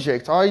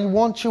project. I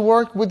want to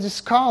work with the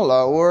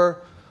Scala.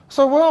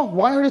 So, well,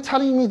 why are you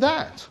telling me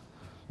that?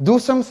 Do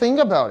something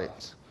about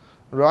it,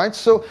 right?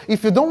 So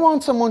if you don't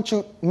want someone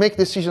to make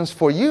decisions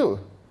for you,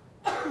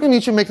 you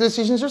need to make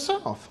decisions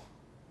yourself.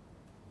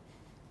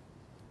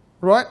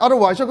 right?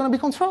 Otherwise, you're going to be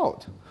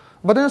controlled.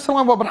 But then it's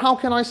like, well, but how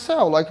can I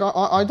sell? Like,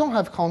 I don't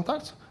have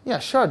contacts. Yeah,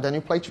 sure, then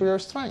you play to your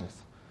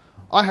strength.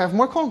 I have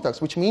more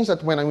contacts, which means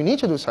that when we need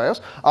to do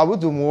sales, I will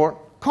do more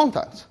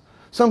contacts.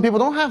 Some people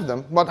don't have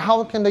them, but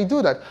how can they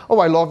do that? Oh,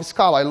 I love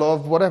Scala, I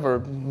love whatever,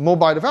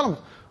 mobile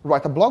development.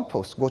 Write a blog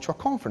post, go to a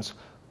conference.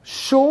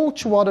 Show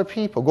to other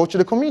people, go to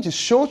the community,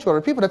 show to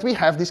other people that we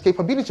have this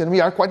capability and we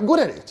are quite good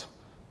at it.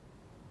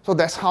 So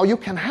that's how you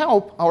can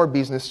help our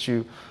business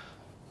to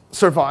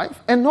survive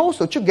and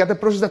also to get the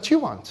projects that you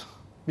want.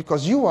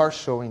 Because you are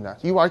showing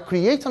that. You are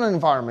creating an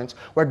environment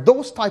where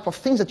those type of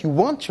things that you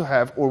want to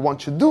have or want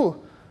to do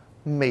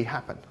may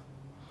happen.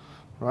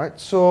 Right?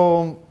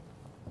 So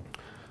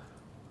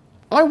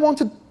I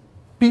wanted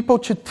people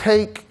to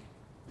take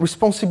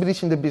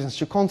responsibility in the business,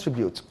 to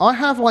contribute. I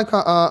have like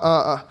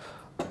a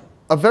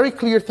very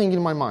clear thing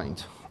in my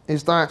mind,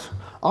 is that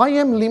I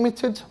am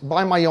limited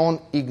by my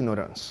own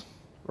ignorance.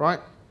 Right?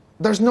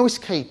 There's no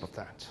escape of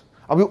that.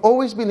 I will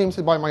always be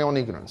limited by my own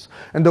ignorance.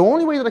 And the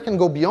only way that I can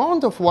go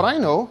beyond of what I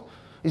know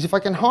is if I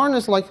can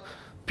harness like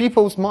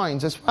people's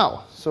minds as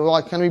well. So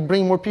like, can we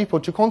bring more people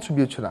to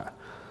contribute to that?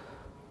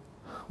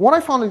 What I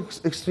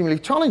found extremely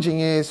challenging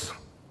is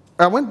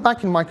I went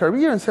back in my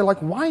career and said, like,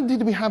 why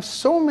did we have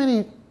so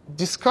many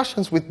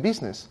discussions with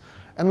business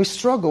and we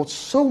struggled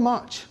so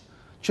much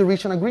to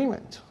reach an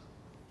agreement?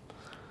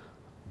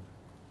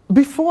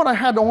 Before I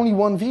had only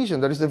one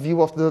vision, that is the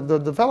view of the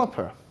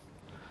developer.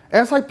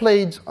 As I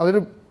played a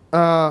little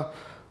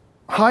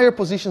higher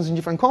positions in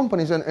different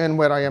companies and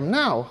where I am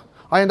now,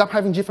 I end up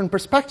having different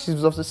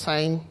perspectives of the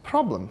same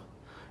problem.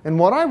 And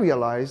what I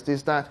realized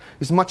is that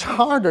it's much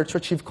harder to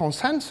achieve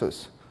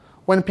consensus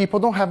when people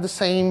don't have the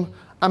same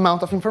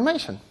amount of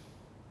information.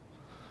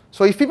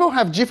 So if people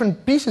have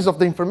different pieces of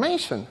the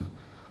information,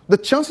 the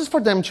chances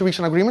for them to reach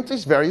an agreement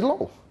is very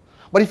low.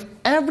 But if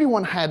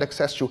everyone had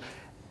access to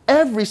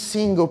every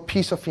single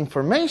piece of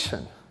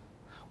information,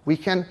 we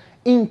can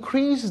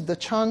increase the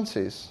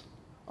chances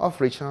of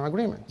reaching an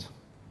agreement.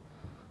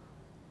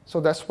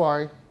 So that's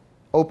why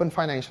open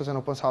financials and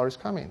open salaries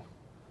come in.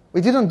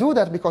 We didn't do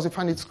that because we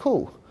find it's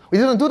cool. We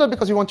didn't do that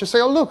because we want to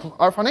say, oh, look,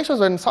 our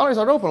financials and salaries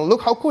are open.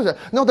 Look how cool is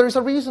that. No, there is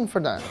a reason for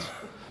that.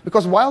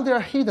 Because while they are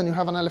hidden, you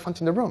have an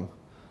elephant in the room.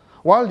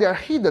 While they are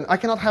hidden, I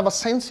cannot have a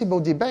sensible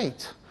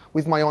debate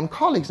with my own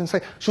colleagues and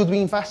say, should we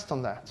invest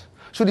on that?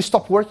 Should we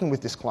stop working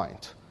with this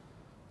client?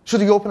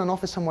 Should we open an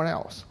office somewhere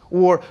else?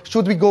 Or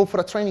should we go for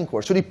a training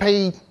course? Should we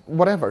pay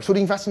whatever? Should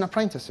we invest in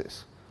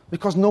apprentices?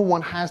 Because no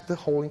one has the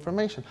whole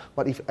information.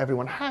 But if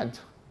everyone had,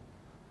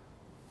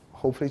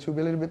 hopefully it will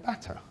be a little bit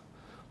better.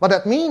 But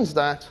that means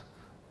that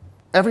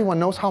everyone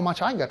knows how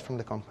much I get from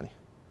the company.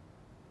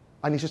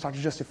 I need to start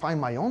to justify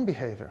my own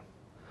behavior.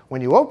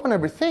 When you open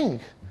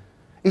everything,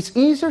 it's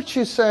easier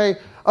to say,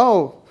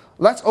 oh,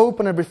 let's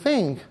open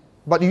everything,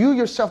 but you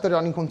yourself that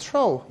are in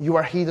control, you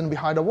are hidden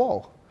behind a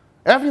wall.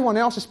 Everyone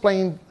else is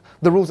playing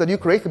the rules that you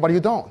created, but you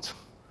don't.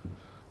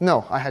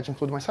 No, I had to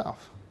include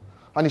myself.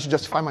 I need to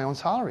justify my own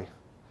salary,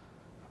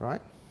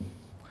 right?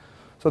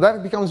 So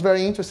that becomes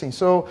very interesting.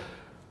 So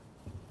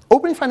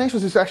opening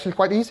financials is actually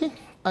quite easy.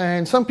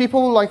 And some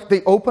people, like,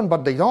 they open,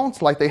 but they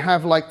don't. Like, they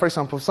have, like, for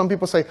example, some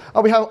people say,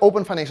 oh, we have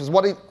open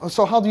financials.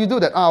 So how do you do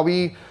that?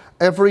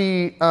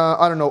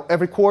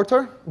 Every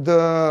quarter,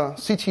 the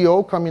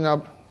CTO coming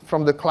up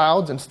from the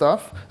clouds and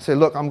stuff, say,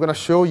 look, I'm going to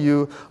show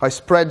you a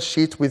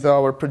spreadsheet with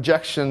our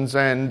projections,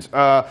 and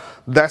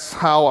that's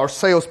how our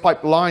sales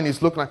pipeline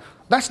is looking like.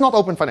 That's not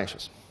open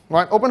financials,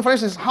 right? Open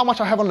financials is how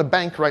much I have on the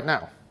bank right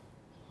now.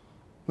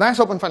 That's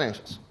open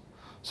financials.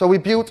 So we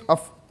built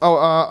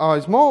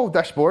a small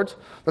dashboard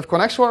that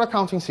connects to our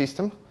accounting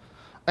system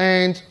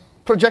and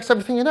projects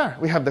everything in there.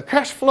 We have the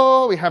cash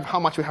flow, we have how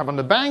much we have on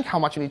the bank, how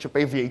much you need to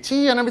pay VAT,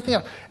 and everything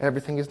else.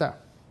 Everything is there.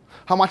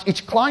 How much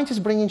each client is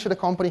bringing to the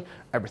company,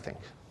 everything.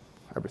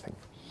 Everything.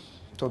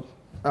 So,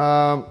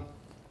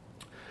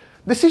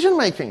 decision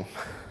making.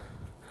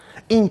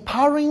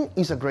 Empowering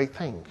is a great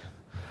thing.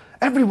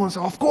 Everyone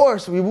says, of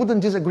course, we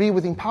wouldn't disagree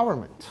with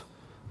empowerment.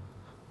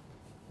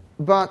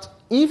 But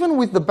even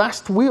with the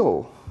best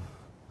will,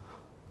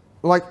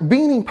 like,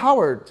 being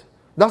empowered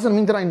doesn't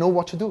mean that I know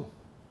what to do.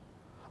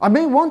 I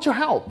may want to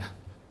help.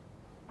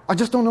 I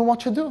just don't know what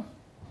to do.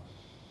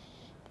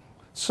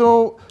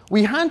 So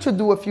we had to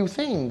do a few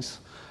things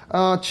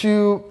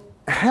to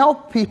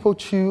help people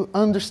to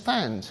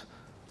understand,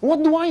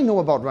 what do I know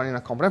about running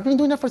a company? I've been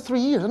doing that for 3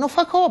 years. I know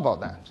fuck all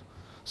about that.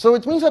 So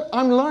it means that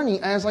I'm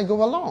learning as I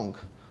go along.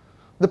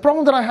 The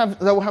problem that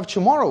I will have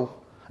tomorrow,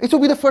 it will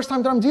be the first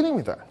time that I'm dealing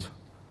with that.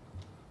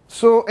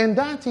 So, and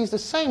that is the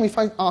same if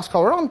I ask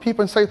our own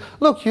people and say,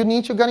 look, you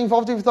need to get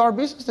involved with our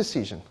business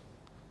decision.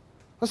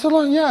 I said,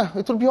 well, yeah,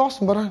 it would be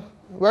awesome, but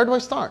where do I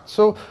start?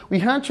 So we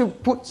had to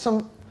put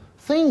some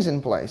things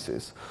in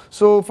places.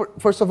 So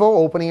first of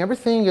all, opening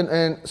everything,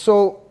 and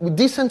so we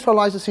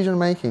decentralized decision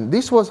making.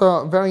 This was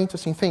a very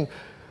interesting thing.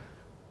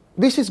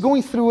 This is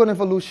going through an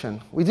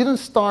evolution. We didn't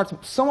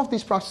start, some of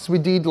these processes we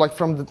did like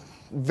from the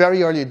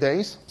very early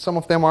days. Some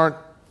of them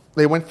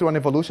they went through an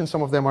evolution,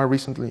 some of them are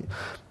recently.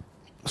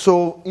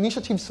 So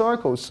initiative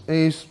circles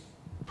is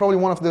probably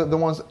one of the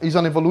ones is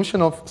an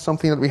evolution of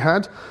something that we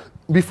had.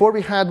 Before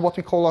we had what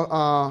we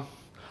call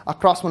a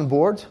craftsman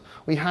board.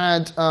 We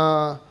had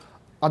a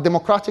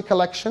democratic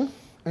election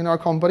in our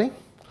company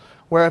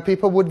where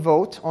people would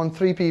vote on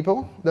 3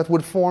 people that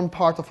would form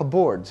part of a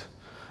board.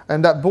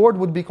 And that board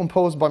would be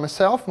composed by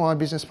myself, my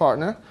business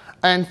partner,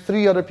 and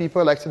 3 other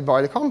people elected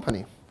by the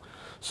company.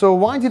 So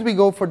why did we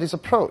go for this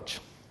approach?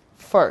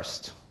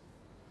 First,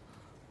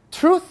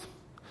 truth,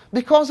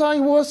 because I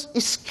was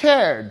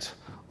scared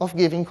of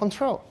giving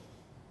control.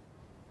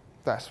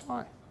 That's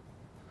why.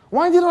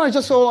 Why didn't I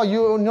just say, oh,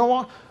 you know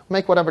what,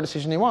 make whatever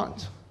decision you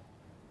want?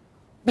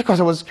 Because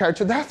I was scared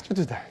to death to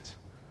do that.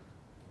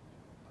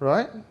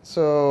 Right?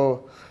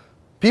 So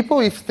people,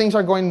 if things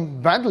are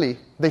going badly,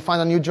 they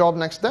find a new job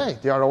next day.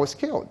 They are always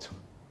killed.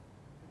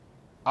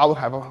 I will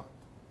have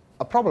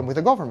a problem with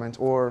the government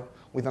or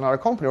with another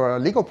company or a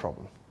legal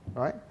problem.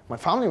 Right? My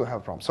family will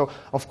have a problem. So,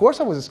 of course,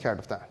 I was scared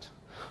of that.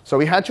 So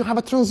we had to have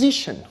a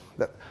transition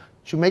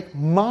to make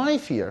my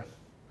fear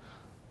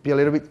be a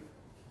little bit,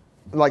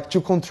 like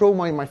to control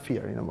my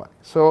fear in a way.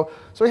 So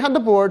we had the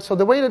board. So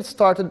the way that it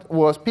started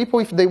was people,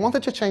 if they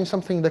wanted to change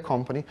something in the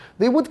company,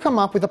 they would come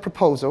up with a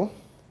proposal.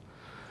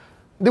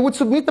 They would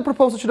submit the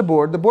proposal to the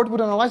board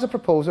would analyze the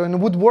proposal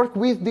and would work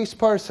with this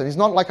person. It's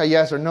not like a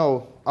yes or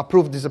no,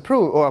 approve,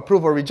 disapprove, or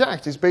approve or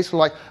reject. It's basically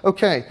like,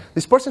 okay,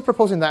 this person is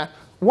proposing that.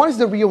 What is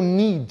the real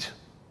need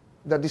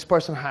that this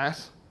person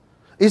has?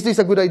 Is this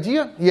a good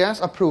idea? Yes,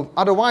 approve.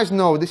 Otherwise,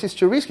 no, this is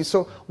too risky.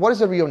 So what is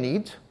the real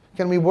need?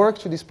 Can we work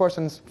to this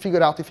person,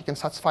 figure out if he can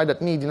satisfy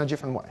that need in a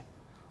different way?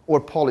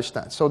 Or polish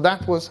that? So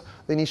that was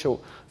the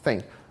initial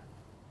thing.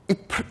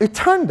 It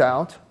turned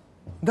out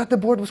that the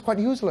board was quite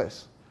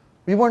useless.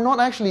 We were not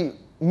actually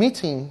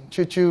meeting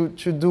to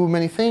do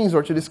many things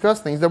or to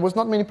discuss things. There was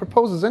not many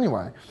proposals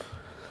anyway.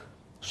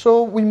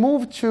 So we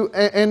moved to,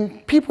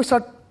 and people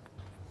start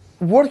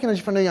working in a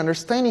different way,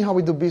 understanding how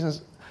we do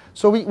business.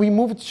 So we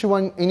moved to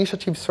an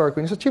initiative circle.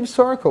 Initiative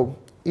circle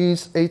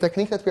is a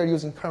technique that we are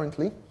using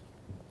currently,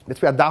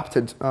 that we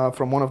adapted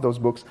from one of those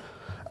books.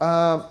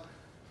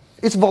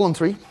 It's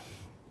voluntary.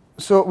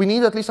 So we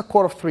need at least a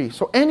core of 3.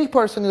 So any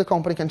person in the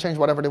company can change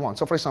whatever they want.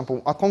 So for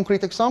example, a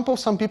concrete example,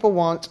 some people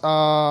want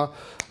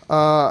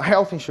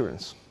health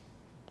insurance.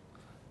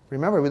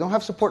 Remember, we don't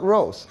have support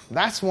roles.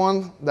 That's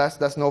one,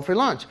 that's no free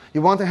lunch.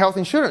 You want a health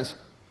insurance?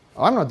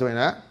 Oh, I'm not doing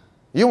that.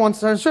 You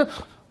want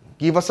insurance?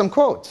 Give us some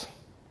quotes.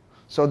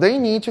 So they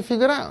need to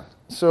figure out.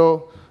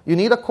 So you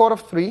need a core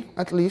of 3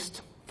 at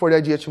least for the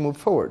idea to move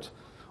forward.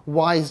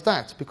 Why is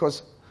that?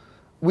 Because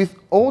with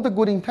all the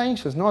good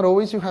intentions, not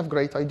always you have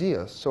great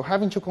ideas. So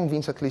having to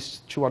convince at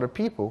least 2 other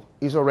people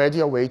is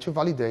already a way to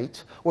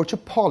validate or to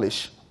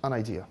polish an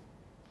idea.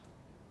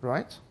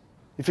 Right?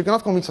 If you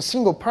cannot convince a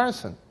single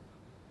person,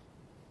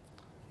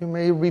 you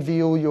may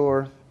reveal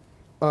your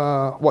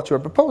what you're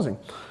proposing.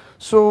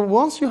 So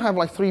once you have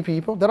like 3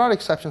 people, there are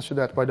exceptions to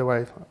that, by the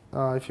way.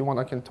 If you want,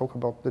 I can talk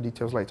about the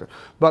details later.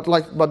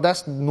 But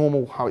that's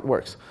normal how it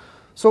works.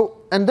 So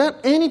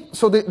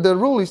the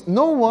rule is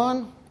no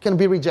one can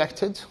be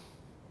rejected.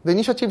 The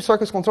initiative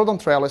circle is controlled on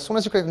Trello. As soon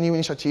as you create a new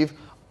initiative,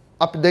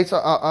 updates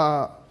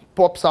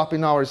pops up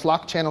in our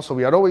Slack channel, so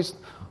we are always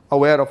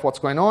aware of what's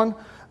going on.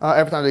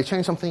 Every time they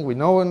change something, we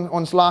know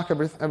on Slack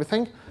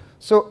everything.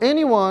 So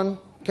anyone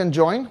can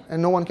join,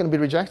 and no one can be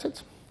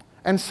rejected.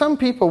 And some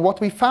people, what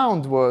we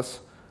found was,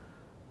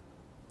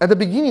 at the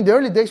beginning, the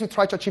early days, we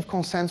tried to achieve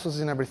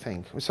consensus in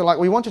everything. We said, like,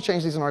 we want to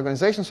change this in our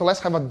organization, so let's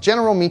have a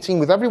general meeting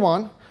with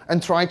everyone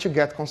and try to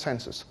get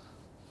consensus.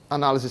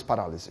 Analysis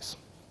paralysis.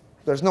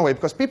 There's no way,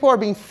 because people are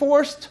being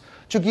forced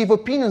to give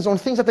opinions on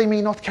things that they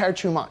may not care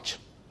too much.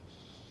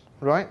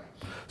 Right?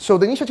 So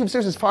the initiative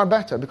series is far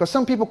better, because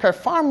some people care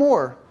far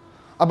more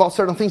about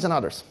certain things than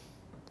others.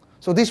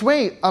 So this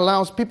way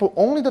allows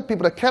only the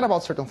people that care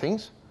about certain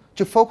things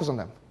to focus on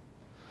them.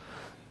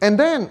 And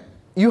then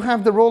you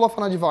have the role of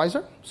an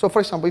advisor. So for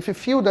example, if you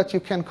feel that you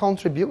can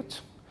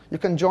contribute, you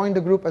can join the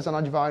group as an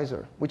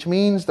advisor, which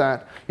means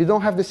that you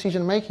don't have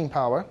decision-making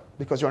power,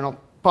 because you're not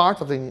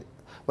part of the,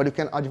 but you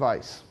can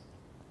advise.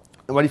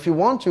 But if you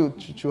want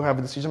to have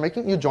a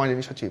decision-making, you join the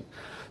initiative.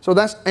 So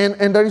that's,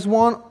 and there is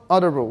one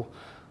other rule.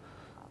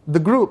 The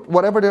group,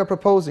 whatever they're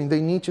proposing,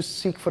 they need to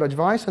seek for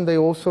advice, and they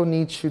also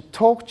need to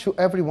talk to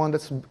everyone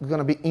that's going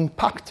to be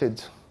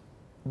impacted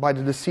by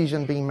the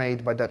decision being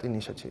made by that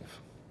initiative.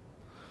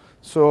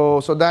 So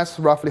that's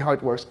roughly how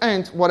it works.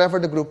 And whatever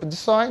the group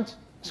decides,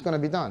 it's going to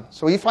be done.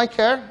 So if I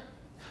care,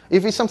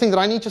 if it's something that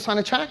I need to sign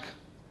a check,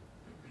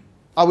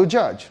 I will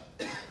judge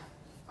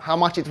how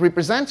much it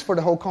represents for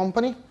the whole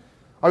company.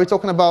 Are we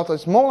talking about a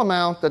small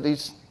amount that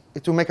is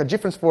to make a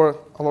difference for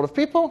a lot of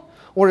people?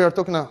 Or are you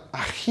talking a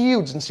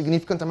huge and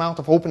significant amount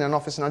of opening an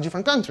office in a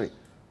different country?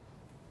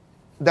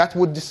 That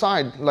would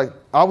decide, like,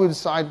 I will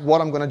decide what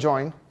I'm going to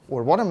join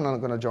or what I'm not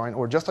going to join,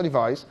 or just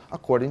advise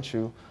according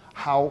to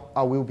how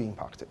I will be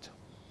impacted.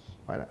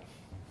 Right?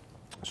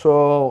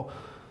 So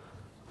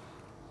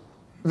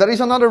there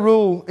is another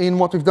rule in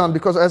what we've done,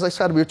 because as I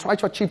said, we tried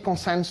to achieve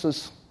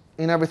consensus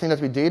in everything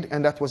that we did,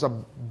 and that was a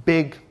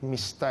big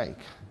mistake.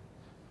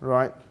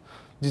 Right?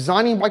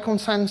 designing by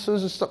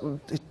consensus and stuff,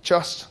 it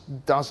just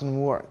doesn't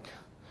work,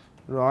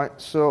 right?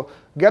 So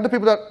get the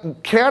people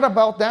that care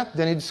about that,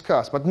 then you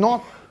discuss, but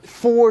not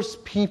force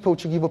people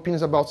to give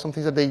opinions about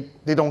something that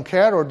they don't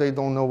care or they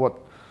don't know what,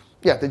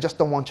 they just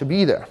don't want to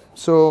be there.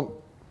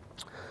 So,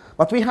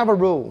 but we have a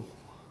rule.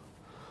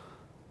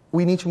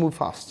 We need to move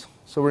fast.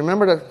 So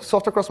remember that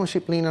software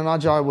craftsmanship, lean and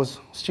agile was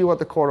still at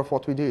the core of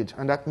what we did,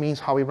 and that means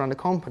how we run the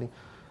company.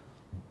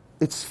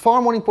 It's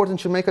far more important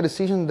to make a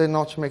decision than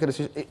not to make a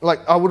decision.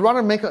 Like, I would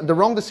rather make the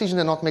wrong decision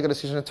than not make a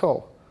decision at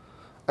all,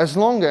 as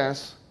long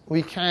as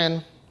we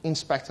can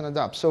inspect and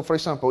adapt. So, for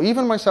example,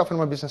 even myself and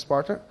my business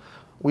partner,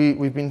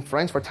 we've been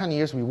friends for 10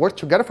 years. We worked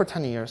together for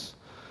 10 years.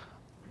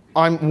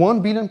 I'm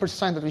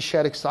 1,000,000,000% that we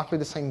share exactly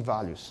the same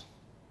values.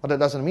 But that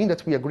doesn't mean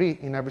that we agree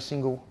in every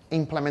single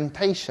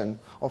implementation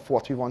of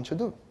what we want to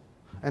do.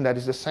 And that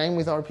is the same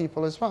with our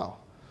people as well.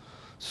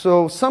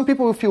 So some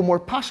people will feel more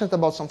passionate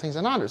about some things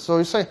than others. So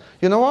you say,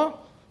 you know what?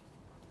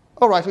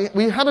 All right,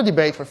 we had a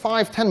debate for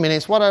 5, 10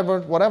 minutes,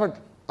 whatever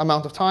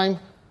amount of time.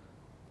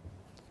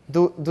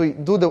 Do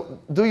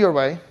your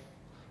way.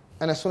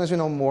 And as soon as you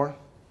know more,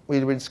 we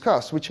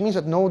discuss, which means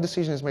that no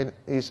decision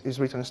is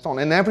written in stone.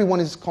 And everyone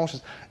is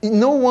conscious.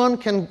 No one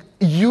can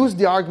use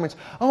the argument,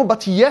 oh,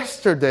 but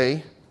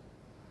yesterday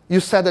you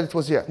said that it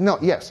was No,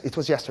 yes, it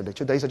was yesterday.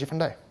 Today is a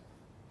different day.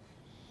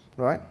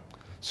 Right?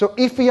 So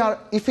if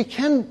we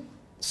can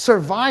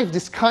survive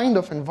this kind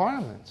of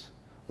environment,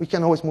 we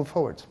can always move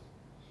forward,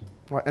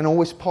 right? And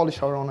always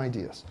polish our own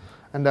ideas.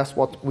 And that's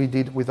what we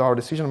did with our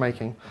decision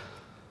making.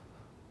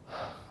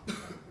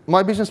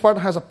 My business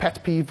partner has a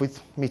pet peeve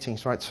with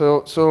meetings, right?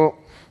 So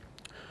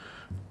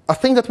a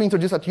thing that we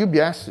introduced at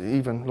UBS,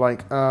 even,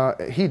 like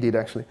he did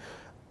actually,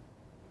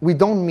 we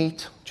don't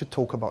meet to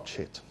talk about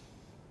shit.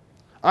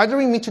 Either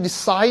we meet to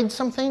decide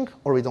something,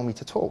 or we don't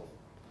meet at all.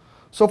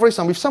 So, for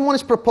example, if someone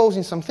is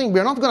proposing something,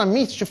 we're not going to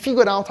meet to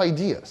figure out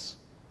ideas.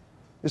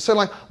 You say,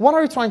 like, what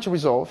are you trying to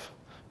resolve?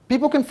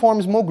 People can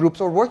form small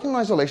groups or work in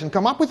isolation,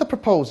 come up with a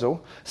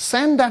proposal,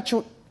 send that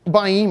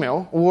by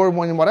email or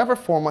in whatever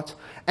format,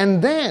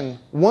 and then,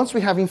 once we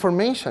have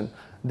information,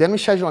 then we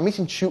schedule a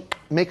meeting to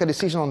make a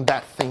decision on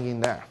that thing in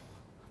there.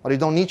 But you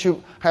don't need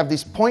to have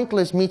these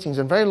pointless meetings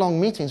and very long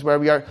meetings where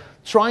we are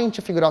trying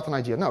to figure out an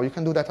idea. No, you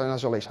can do that in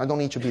isolation. I don't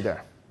need to be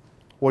there.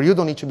 Or you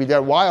don't need to be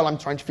there while I'm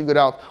trying to figure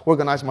out,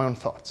 organize my own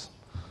thoughts.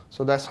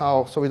 So that's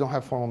how, so we don't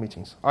have formal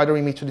meetings. Either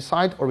we meet to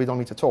decide or we don't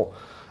meet at all.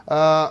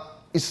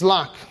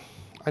 Slack.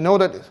 I know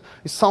that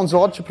it sounds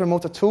odd to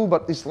promote a tool,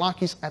 but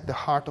Slack is at the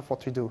heart of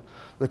what we do.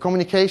 The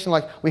communication,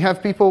 like we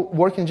have people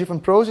working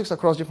different projects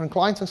across different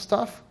clients and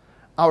stuff.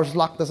 Our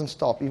Slack doesn't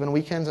stop, even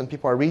weekends, and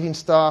people are reading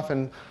stuff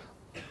and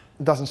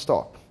it doesn't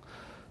stop.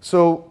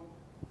 So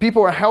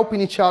people are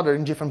helping each other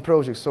in different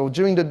projects. So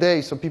during the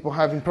day, so people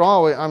having,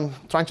 I'm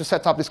trying to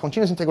set up this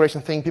continuous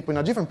integration thing, people in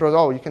a different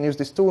project, you can use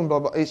this tool and blah,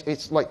 blah.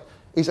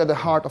 It's at the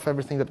heart of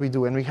everything that we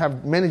do. And we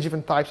have many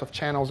different types of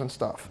channels and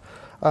stuff.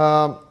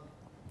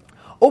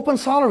 Open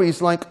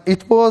salaries, like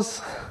it was,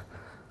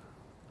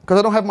 because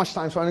I don't have much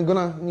time, so I'm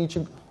going to need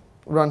to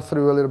run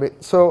through a little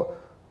bit. So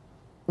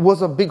it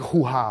was a big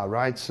hoo-ha,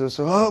 right? So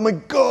oh my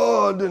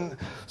God. And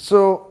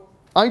so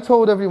I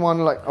told everyone,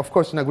 like, of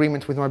course, in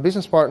agreement with my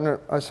business partner,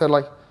 I said,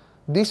 like,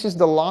 this is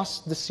the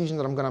last decision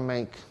that I'm going to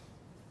make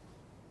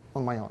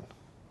on my own.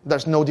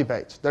 There's no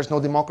debate. There's no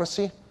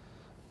democracy.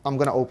 I'm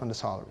going to open the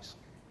salaries,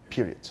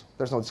 period.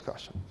 There's no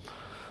discussion.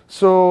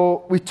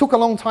 So we took a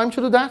long time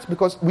to do that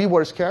because we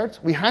were scared.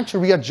 We had to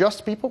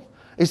readjust people.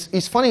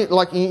 It's funny,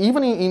 like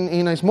even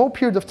in a small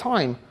period of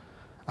time,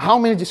 how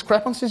many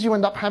discrepancies you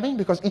end up having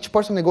because each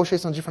person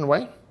negotiates in a different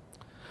way.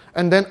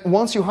 And then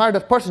once you hire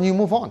that person, you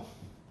move on.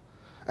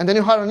 And then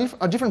you hire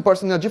a different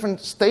person in a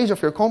different stage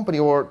of your company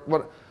or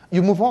what,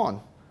 you move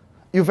on.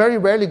 You very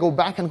rarely go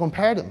back and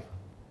compare them.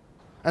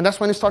 And that's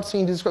when you start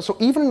seeing these. So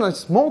even in a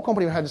small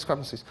company, we had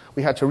discrepancies.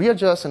 We had to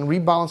readjust and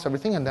rebalance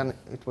everything, and then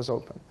it was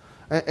open.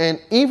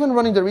 And even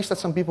running the risk that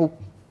some people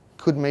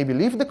could maybe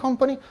leave the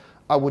company,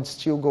 I would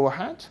still go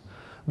ahead.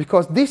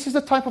 Because this is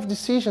the type of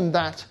decision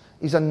that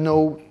is a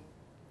no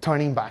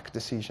turning back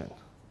decision.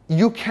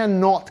 You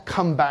cannot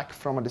come back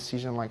from a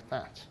decision like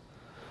that.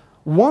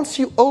 Once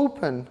you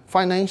open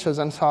financials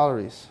and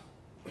salaries,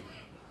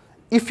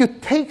 if you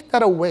take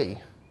that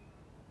away,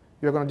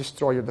 you're going to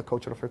destroy the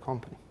culture of your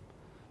company.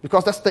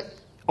 Because that's the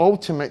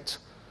ultimate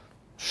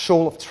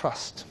show of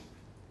trust.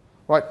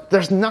 Right?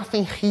 There's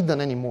nothing hidden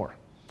anymore.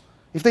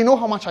 If they know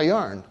how much I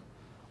earn,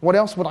 what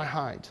else would I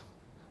hide?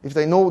 If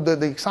they know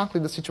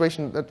exactly the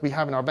situation that we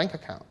have in our bank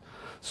account.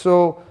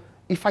 So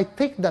if I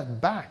take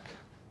that back,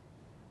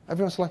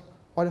 everyone's like,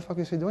 why the fuck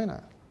is he doing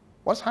that?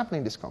 What's happening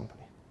in this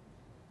company?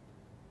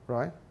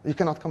 Right? You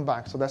cannot come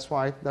back. So that's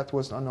why that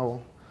was a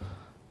no.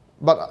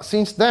 But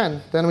since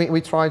then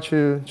we try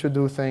to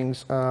do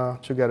things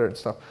together and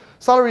stuff.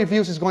 Salary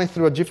reviews is going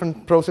through a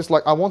different process.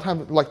 Like I won't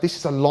have, like this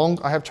is a long,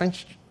 I have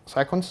 20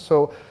 seconds.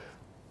 So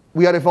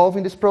we are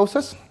evolving this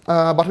process,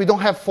 but we don't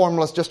have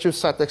formulas just to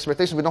set the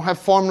expectations. We don't have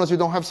formulas, we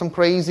don't have some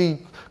crazy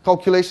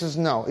calculations.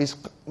 No, it's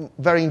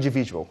very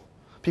individual.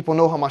 People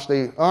know how much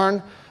they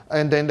earn,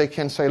 and then they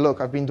can say,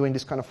 look, I've been doing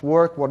this kind of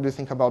work, what do you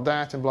think about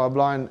that, and blah,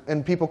 blah.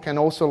 And people can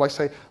also like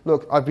say,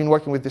 look, I've been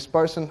working with this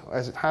person,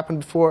 as it happened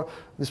before,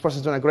 this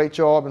person's doing a great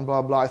job, and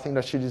blah, blah. I think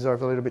that she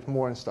deserves a little bit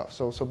more and stuff.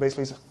 So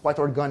basically it's quite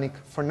organic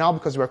for now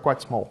because we're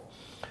quite small.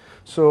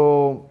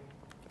 So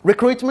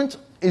recruitment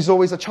is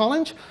always a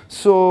challenge.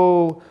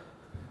 So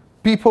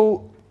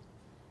people,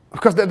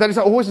 because there is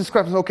always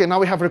discrepancy, okay, now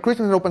we have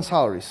recruitment and open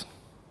salaries.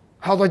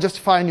 How do I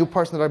justify a new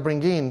person that I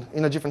bring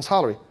in a different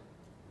salary?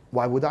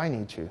 Why would I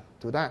need to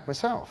do that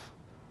myself?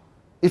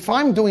 If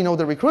I'm doing all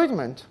the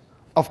recruitment,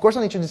 of course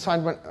I need to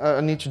decide, I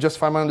need to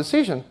justify my own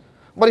decision.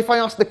 But if I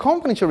ask the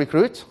company to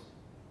recruit,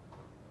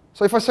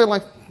 so if I say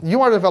like,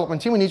 you are a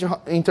development team, we need to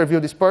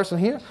interview this person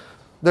here,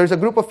 there's a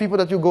group of people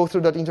that you go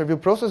through that interview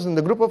process, and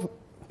the group of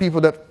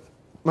people that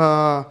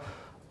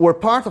were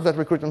part of that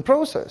recruitment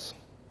process,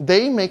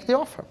 they make the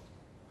offer.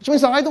 Which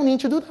means that I don't need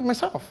to do that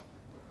myself,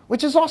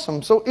 which is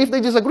awesome. So if they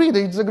disagree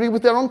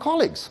with their own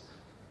colleagues.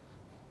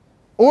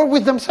 Or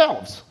with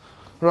themselves,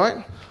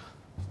 right?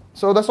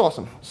 So that's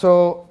awesome.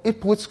 So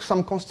it puts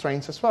some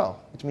constraints as well,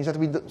 which means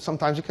that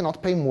sometimes you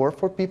cannot pay more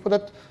for people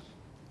that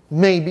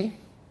maybe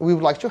we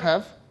would like to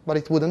have, but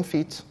it wouldn't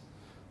fit.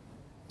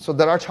 So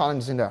there are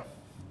challenges in there,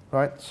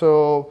 right?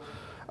 So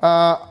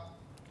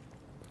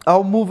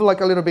I'll move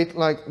like a little bit,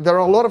 like there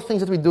are a lot of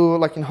things that we do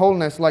like in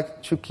wholeness,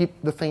 like to keep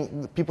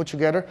the people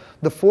together.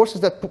 The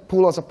forces that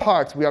pull us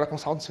apart, we are a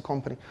consultancy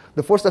company,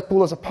 the forces that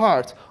pull us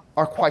apart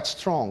are quite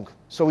strong.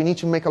 So we need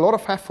to make a lot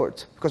of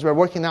effort because we're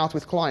working out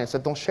with clients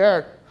that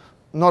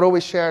not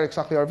always share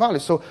exactly our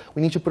values. So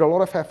we need to put a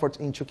lot of effort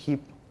into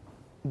keep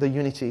the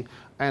unity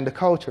and the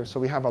culture.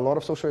 So we have a lot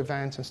of social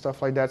events and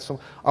stuff like that.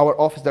 So our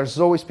office, there's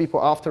always people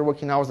after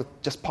working hours that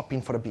just pop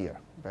in for a beer,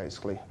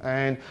 basically.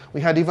 And we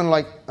had even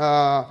like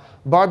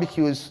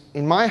barbecues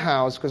in my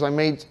house because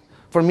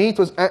for me it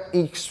was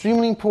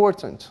extremely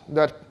important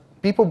that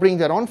people bring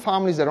their own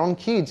families, their own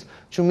kids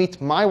to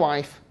meet my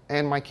wife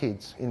and my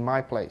kids in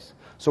my place.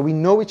 So we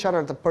know each other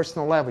at a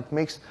personal level. It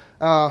makes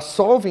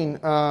solving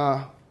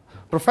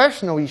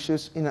professional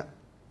issues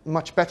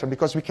much better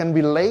because we can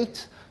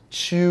relate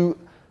to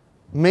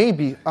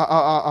maybe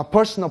a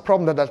personal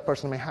problem that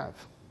person may have,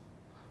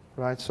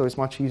 right? So it's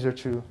much easier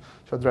to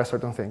address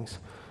certain things.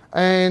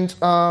 And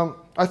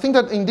I think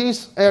that in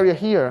this area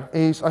here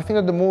I think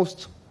that the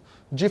most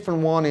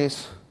different one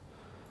is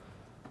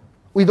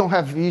we don't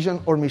have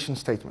vision or mission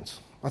statements.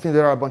 I think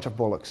there are a bunch of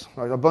bollocks,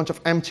 right? A bunch of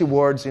empty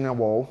words in a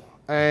wall.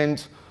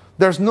 And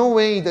there's no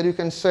way that you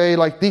can say,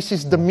 like, this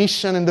is the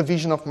mission and the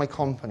vision of my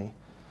company.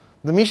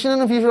 The mission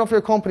and the vision of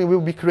your company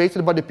will be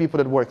created by the people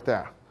that work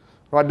there,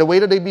 right? The way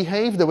that they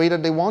behave, the way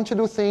that they want to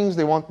do things,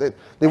 they want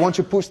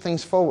to push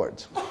things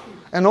forward.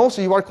 And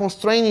also, you are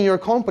constraining your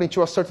company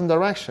to a certain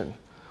direction.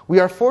 We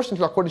are forced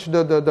to, according to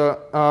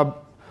the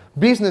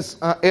business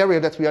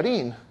area that we are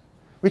in,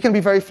 we can be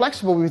very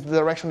flexible with the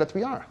direction that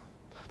we are,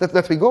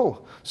 that we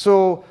go.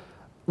 So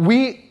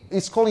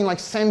it's calling like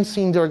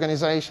sensing the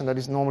organization, that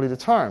is normally the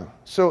term.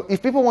 So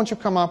if people want to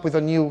come up with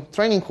a new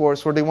training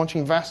course or they want to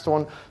invest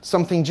on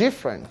something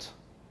different,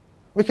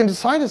 we can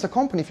decide as a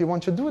company if you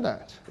want to do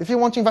that. If you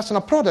want to invest in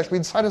a product, we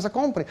decide as a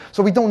company.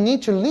 So we don't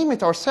need to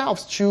limit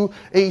ourselves to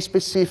a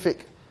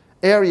specific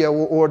area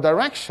or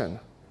direction.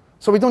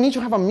 So we don't need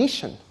to have a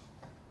mission.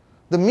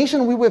 The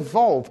mission will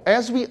evolve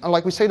as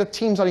like we say that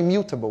teams are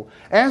immutable.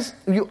 As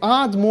you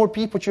add more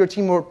people to your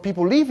team or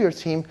people leave your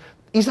team,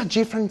 it's a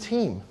different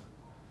team.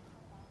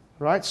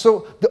 Right?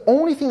 So the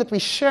only thing that we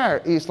share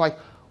is like,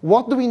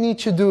 what do we need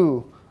to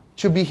do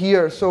to be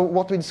here? So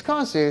what we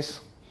discuss is,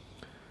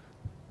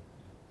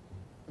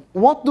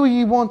 what do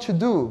you want to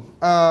do?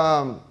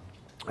 I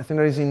think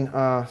that is in,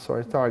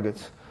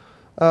 targets.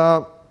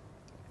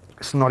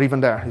 It's not even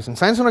there. It's in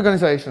SwanseaCon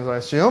Organisations, I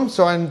assume.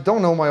 So I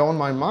don't know my own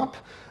mind map.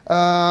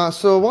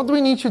 So what do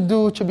we need to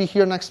do to be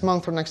here next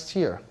month or next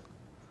year?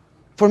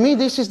 For me,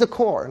 this is the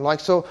core.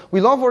 Like, so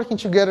we love working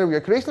together. We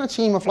are creating a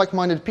team of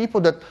like-minded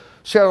people that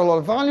share a lot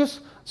of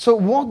values. So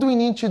what do we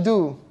need to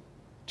do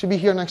to be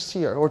here next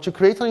year or to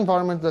create an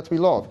environment that we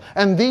love?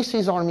 And this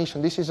is our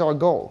mission. This is our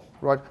goal,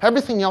 right?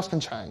 Everything else can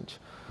change.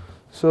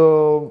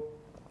 So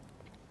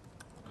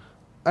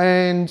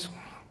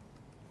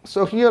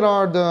here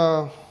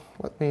are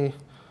let me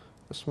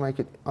just make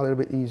it a little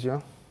bit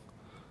easier.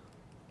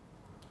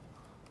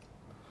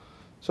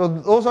 So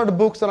those are the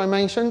books that I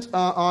mentioned.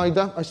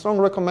 I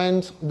strongly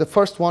recommend the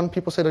first one.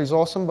 People say that is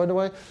awesome, by the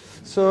way.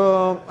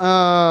 So,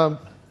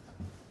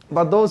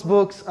 but those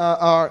books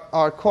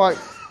are quite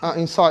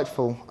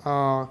insightful.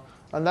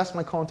 And that's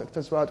my contact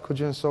as well at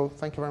Kojun, so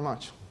thank you very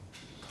much.